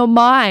 It's in your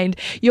mind.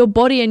 Your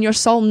body and your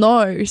soul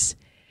knows.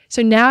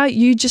 So now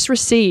you just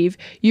receive.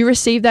 You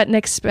receive that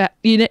next step.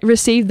 You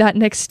receive that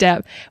next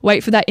step.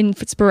 Wait for that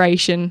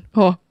inspiration.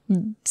 Oh,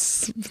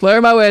 slur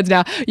my words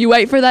now. You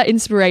wait for that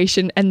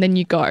inspiration and then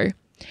you go.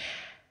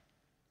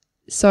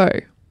 So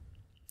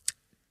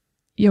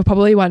you're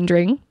probably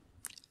wondering,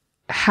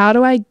 how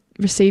do I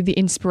receive the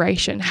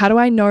inspiration? How do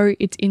I know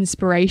it's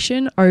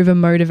inspiration over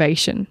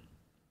motivation?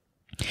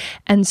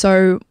 And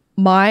so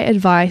my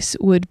advice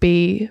would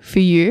be for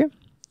you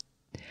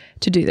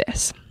to do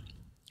this.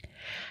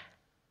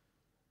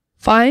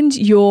 Find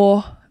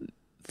your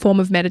form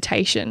of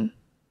meditation.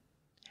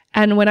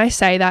 And when I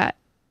say that,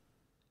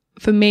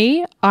 for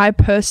me, I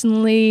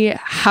personally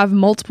have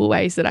multiple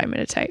ways that I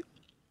meditate.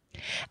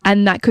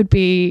 And that could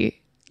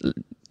be,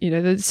 you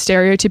know, the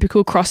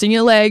stereotypical crossing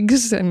your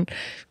legs and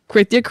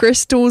with your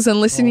crystals and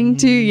listening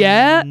to,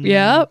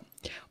 yeah.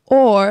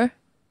 Or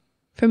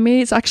for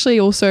me, it's actually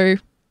also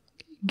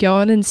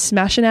going and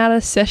smashing out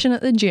a session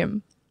at the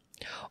gym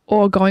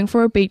or going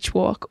for a beach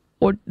walk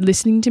or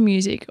listening to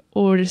music,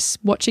 or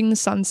just watching the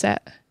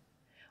sunset,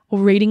 or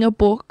reading a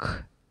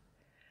book,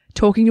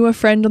 talking to a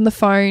friend on the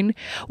phone,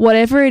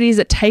 whatever it is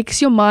that takes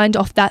your mind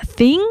off that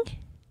thing.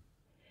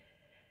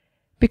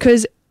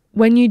 Because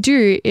when you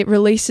do, it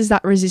releases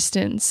that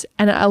resistance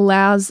and it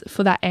allows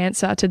for that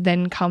answer to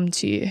then come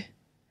to you.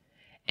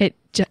 It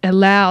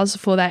allows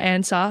for that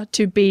answer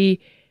to be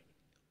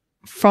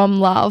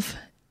from love,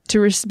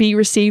 to be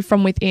received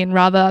from within,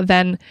 rather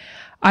than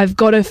I've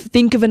got to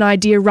think of an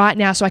idea right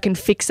now so I can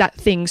fix that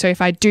thing. So if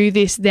I do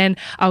this, then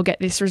I'll get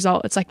this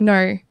result. It's like,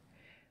 no.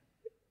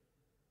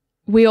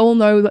 We all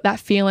know that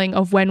feeling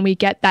of when we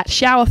get that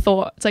shower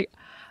thought. It's like,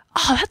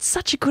 oh, that's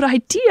such a good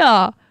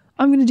idea.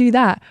 I'm going to do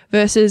that.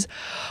 Versus,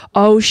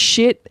 oh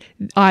shit,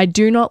 I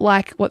do not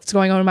like what's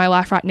going on in my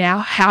life right now.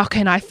 How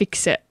can I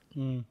fix it?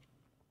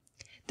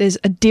 There's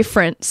a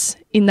difference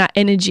in that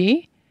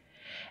energy.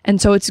 And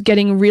so it's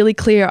getting really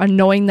clear on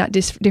knowing that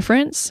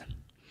difference.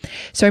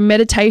 So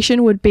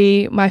meditation would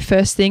be my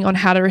first thing on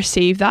how to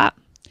receive that.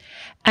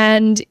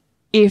 And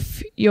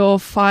if you're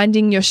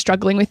finding you're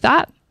struggling with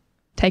that,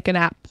 take a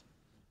nap.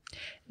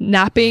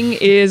 Napping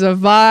is a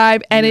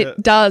vibe, and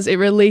it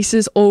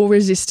releases all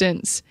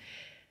resistance.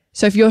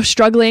 So if you're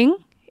struggling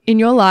in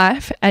your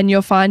life and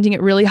you're finding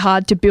it really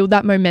hard to build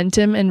that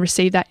momentum and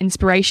receive that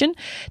inspiration,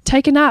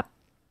 take a nap,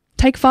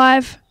 take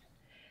 5,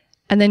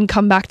 and then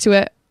come back to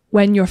it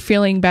when you're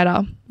feeling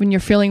better, when you're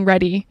feeling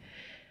ready.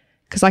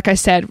 Because like I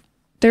said,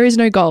 there is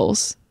no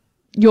goals.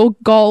 Your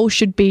goal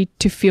should be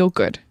to feel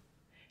good.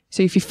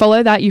 So if you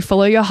follow that, you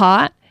follow your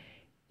heart,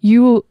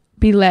 you will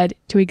be led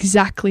to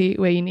exactly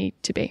where you need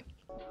to be.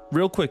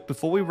 Real quick,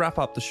 before we wrap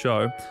up the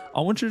show, I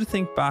want you to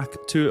think back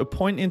to a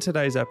point in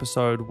today's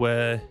episode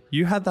where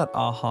you had that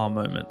aha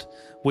moment,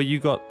 where you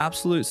got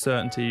absolute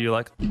certainty. You're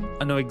like,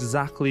 I know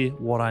exactly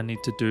what I need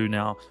to do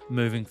now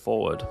moving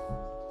forward.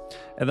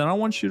 And then I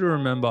want you to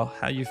remember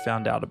how you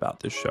found out about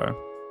this show.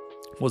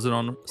 Was it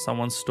on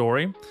someone's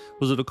story?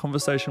 Was it a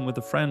conversation with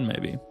a friend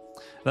maybe?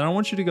 Then I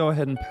want you to go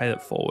ahead and pay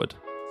it forward.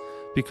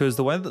 Because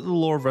the way that the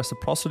law of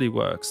reciprocity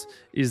works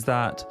is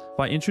that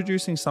by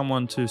introducing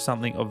someone to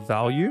something of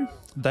value,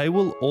 they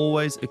will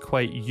always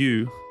equate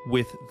you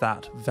with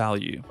that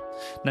value.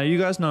 Now, you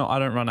guys know I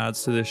don't run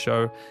ads to this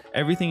show.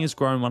 Everything is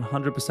grown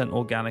 100%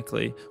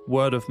 organically,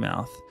 word of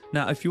mouth.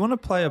 Now, if you want to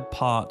play a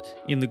part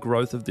in the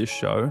growth of this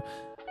show,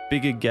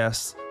 bigger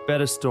guests,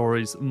 better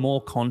stories,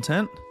 more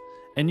content,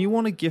 and you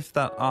want to gift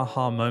that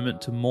aha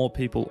moment to more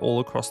people all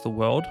across the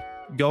world,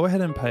 go ahead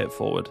and pay it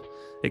forward.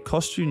 It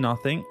costs you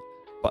nothing,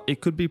 but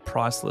it could be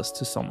priceless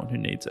to someone who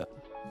needs it.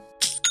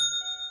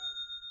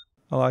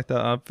 I like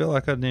that. I feel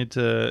like I need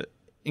to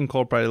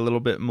incorporate a little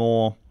bit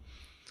more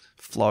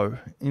flow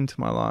into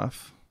my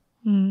life.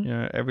 You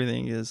know,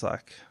 everything is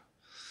like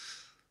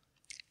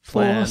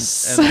planned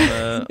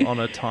and on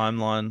a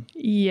timeline.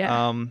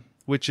 Yeah.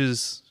 Which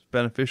is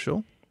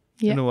beneficial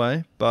in a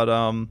way. But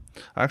I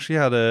actually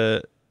had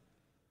a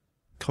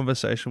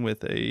conversation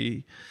with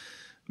a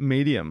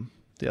medium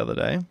the other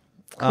day.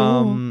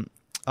 Cool.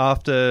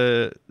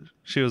 After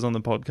she was on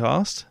the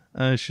podcast,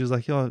 she was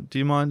like, "Yo, do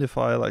you mind if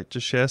I like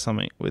just share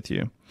something with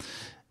you?"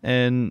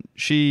 And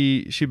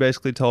she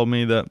basically told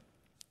me that,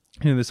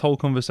 you know, this whole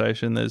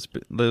conversation, there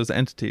was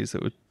entities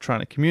that were trying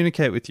to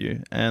communicate with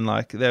you, and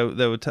like they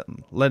were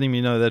letting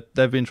me know that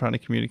they've been trying to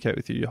communicate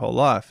with you your whole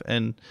life,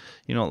 and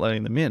you're not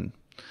letting them in.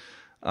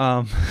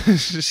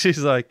 She's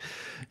like,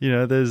 you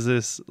know, there's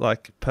this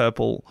like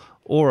purple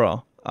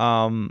aura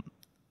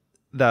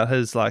that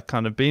has like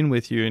kind of been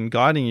with you and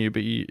guiding you,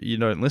 but you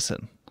don't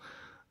listen.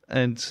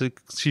 And so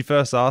she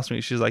first asked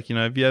me, she's like, you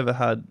know, have you ever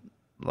had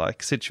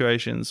like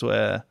situations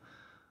where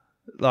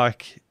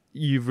like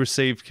you've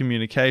received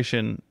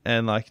communication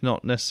and like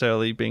not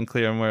necessarily being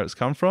clear on where it's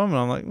come from? And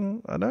I'm like,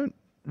 I don't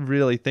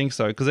really think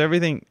so, because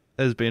everything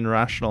has been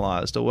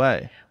rationalized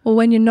away. Well,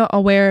 when you're not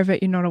aware of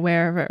it, you're not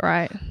aware of it,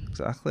 right?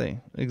 Exactly.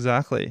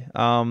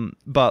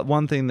 But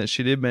one thing that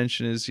she did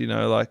mention is, you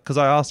know, like, because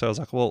I asked her, I was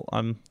like, well,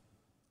 I'm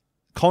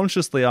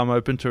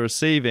open to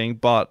receiving,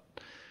 but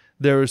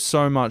there is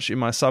so much in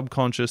my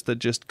subconscious that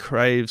just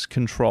craves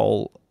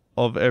control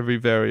of every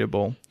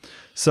variable.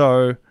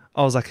 So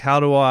I was like, how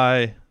do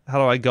I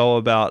go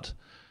about,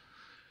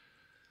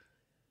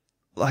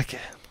 like,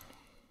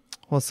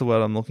 what's the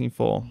word I'm looking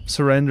for?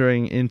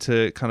 Surrendering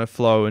into kind of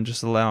flow and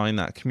just allowing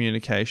that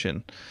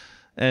communication.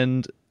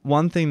 And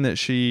one thing that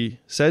she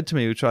said to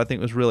me, which I think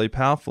was really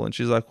powerful, and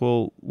she's like,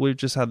 well, we've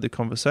just had the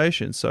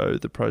conversation, so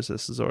the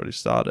process has already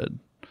started.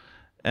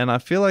 And I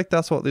feel like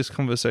that's what this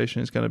conversation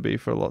is going to be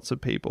for lots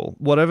of people.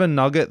 Whatever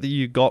nugget that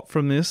you got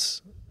from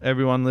this,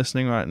 everyone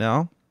listening right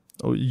now,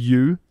 or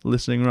you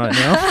listening right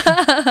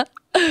now,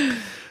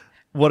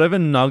 whatever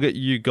nugget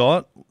you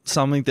got,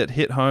 something that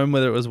hit home,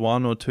 whether it was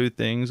 1 or 2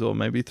 things, or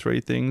maybe 3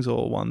 things,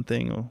 or 1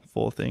 thing, or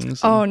 4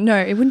 things. Oh, no,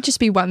 it wouldn't just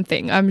be 1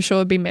 thing. I'm sure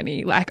it'd be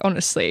many. Like,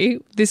 honestly,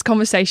 this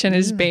conversation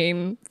has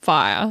been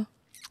fire.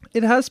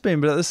 It has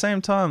been, but at the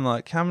same time,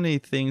 like, how many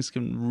things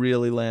can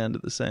really land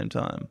at the same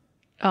time?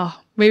 Oh,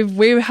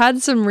 we've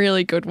had some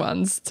really good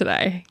ones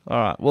today. All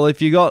right. Well,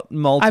 if you got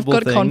multiple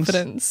things, I've got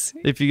confidence.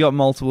 If you got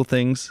multiple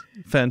things,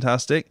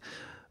 fantastic.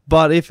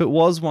 But if it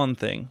was 1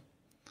 thing,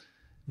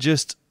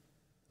 just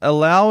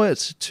allow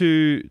it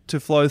to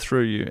flow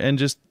through you, and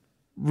just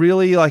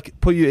really like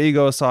put your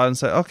ego aside and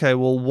say, okay,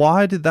 well,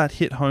 why did that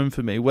hit home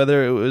for me?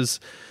 Whether it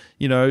was,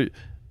 you know,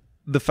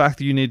 the fact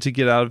that you need to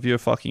get out of your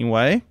fucking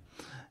way.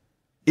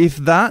 If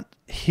that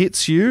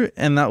hits you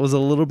and that was a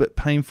little bit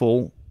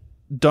painful,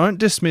 don't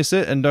dismiss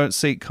it and don't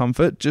seek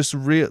comfort. Just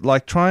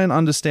try and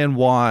understand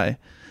why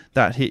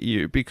that hit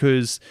you,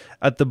 because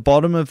at the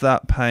bottom of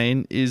that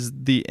pain is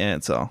the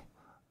answer.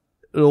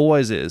 It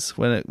always is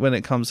when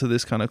it comes to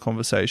this kind of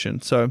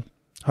conversation. So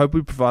hope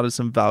we provided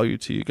some value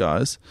to you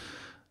guys.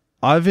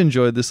 I've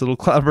enjoyed this little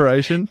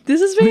collaboration.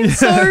 This has been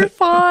so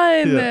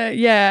fun.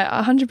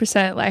 Yeah,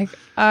 100%. Like,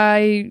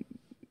 I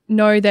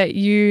know that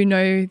you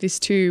know this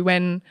too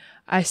when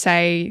I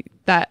say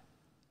that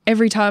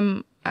every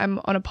time I'm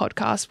on a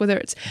podcast, whether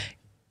it's,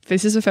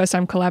 this is the first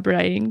time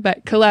collaborating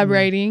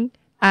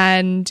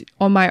and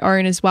on my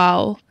own as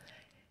well,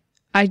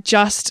 I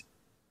just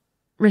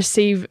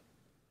receive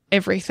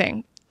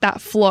everything,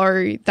 that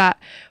flow, that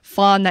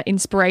fun, that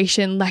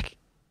inspiration. Like,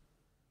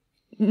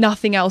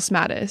 nothing else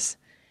matters.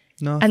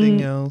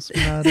 Nothing else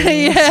matters.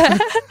 Yeah.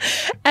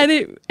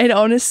 And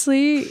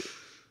honestly,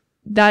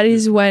 that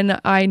is when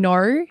I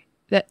know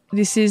that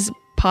this is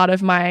part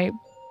of my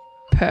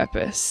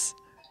purpose.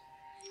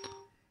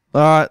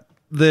 All right.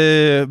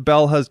 The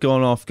bell has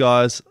gone off,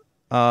 guys.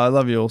 I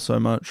love you all so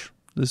much.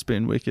 This has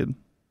been wicked.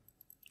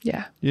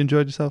 Yeah. You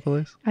enjoyed yourself,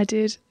 Elise? I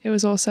did. It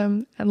was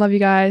awesome. I love you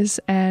guys.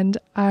 And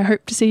I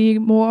hope to see you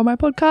more on my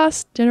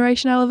podcast,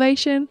 Generation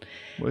Elevation.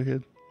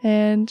 Wicked.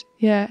 And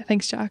yeah,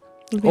 thanks, Jack.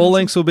 All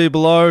links will be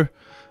below.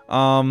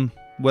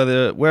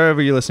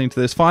 Wherever you're listening to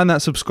this, find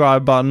that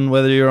subscribe button,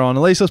 whether you're on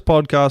Elise's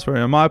podcast, whether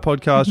you're on my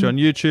podcast, you're on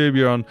YouTube,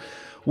 you're on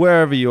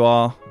wherever you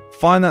are.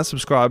 Find that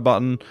subscribe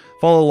button,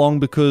 follow along,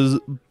 because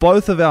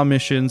both of our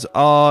missions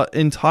are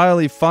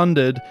entirely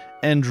funded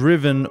and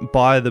driven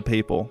by the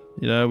people.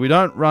 You know, we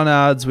don't run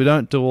ads, we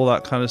don't do all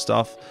that kind of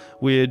stuff.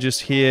 We're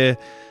just here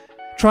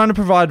trying to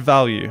provide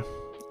value.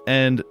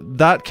 And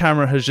that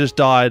camera has just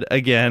died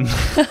again.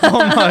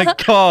 Oh my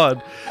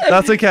God.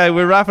 That's okay.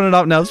 We're wrapping it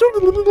up now.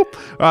 All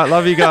right.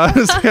 Love you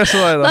guys. Catch you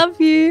later. Love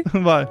you.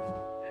 Bye.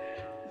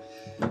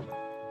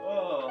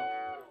 Oh,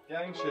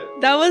 gang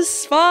shit. That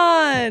was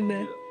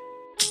fun.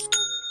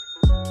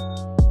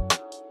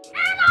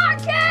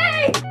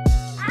 Anarchy!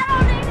 I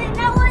don't even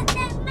know what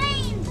that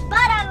means,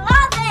 but I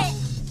love it!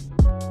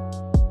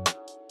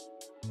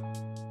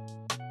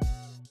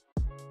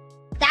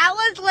 That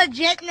was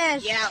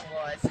legitness. Yeah, it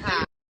was.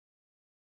 Huh?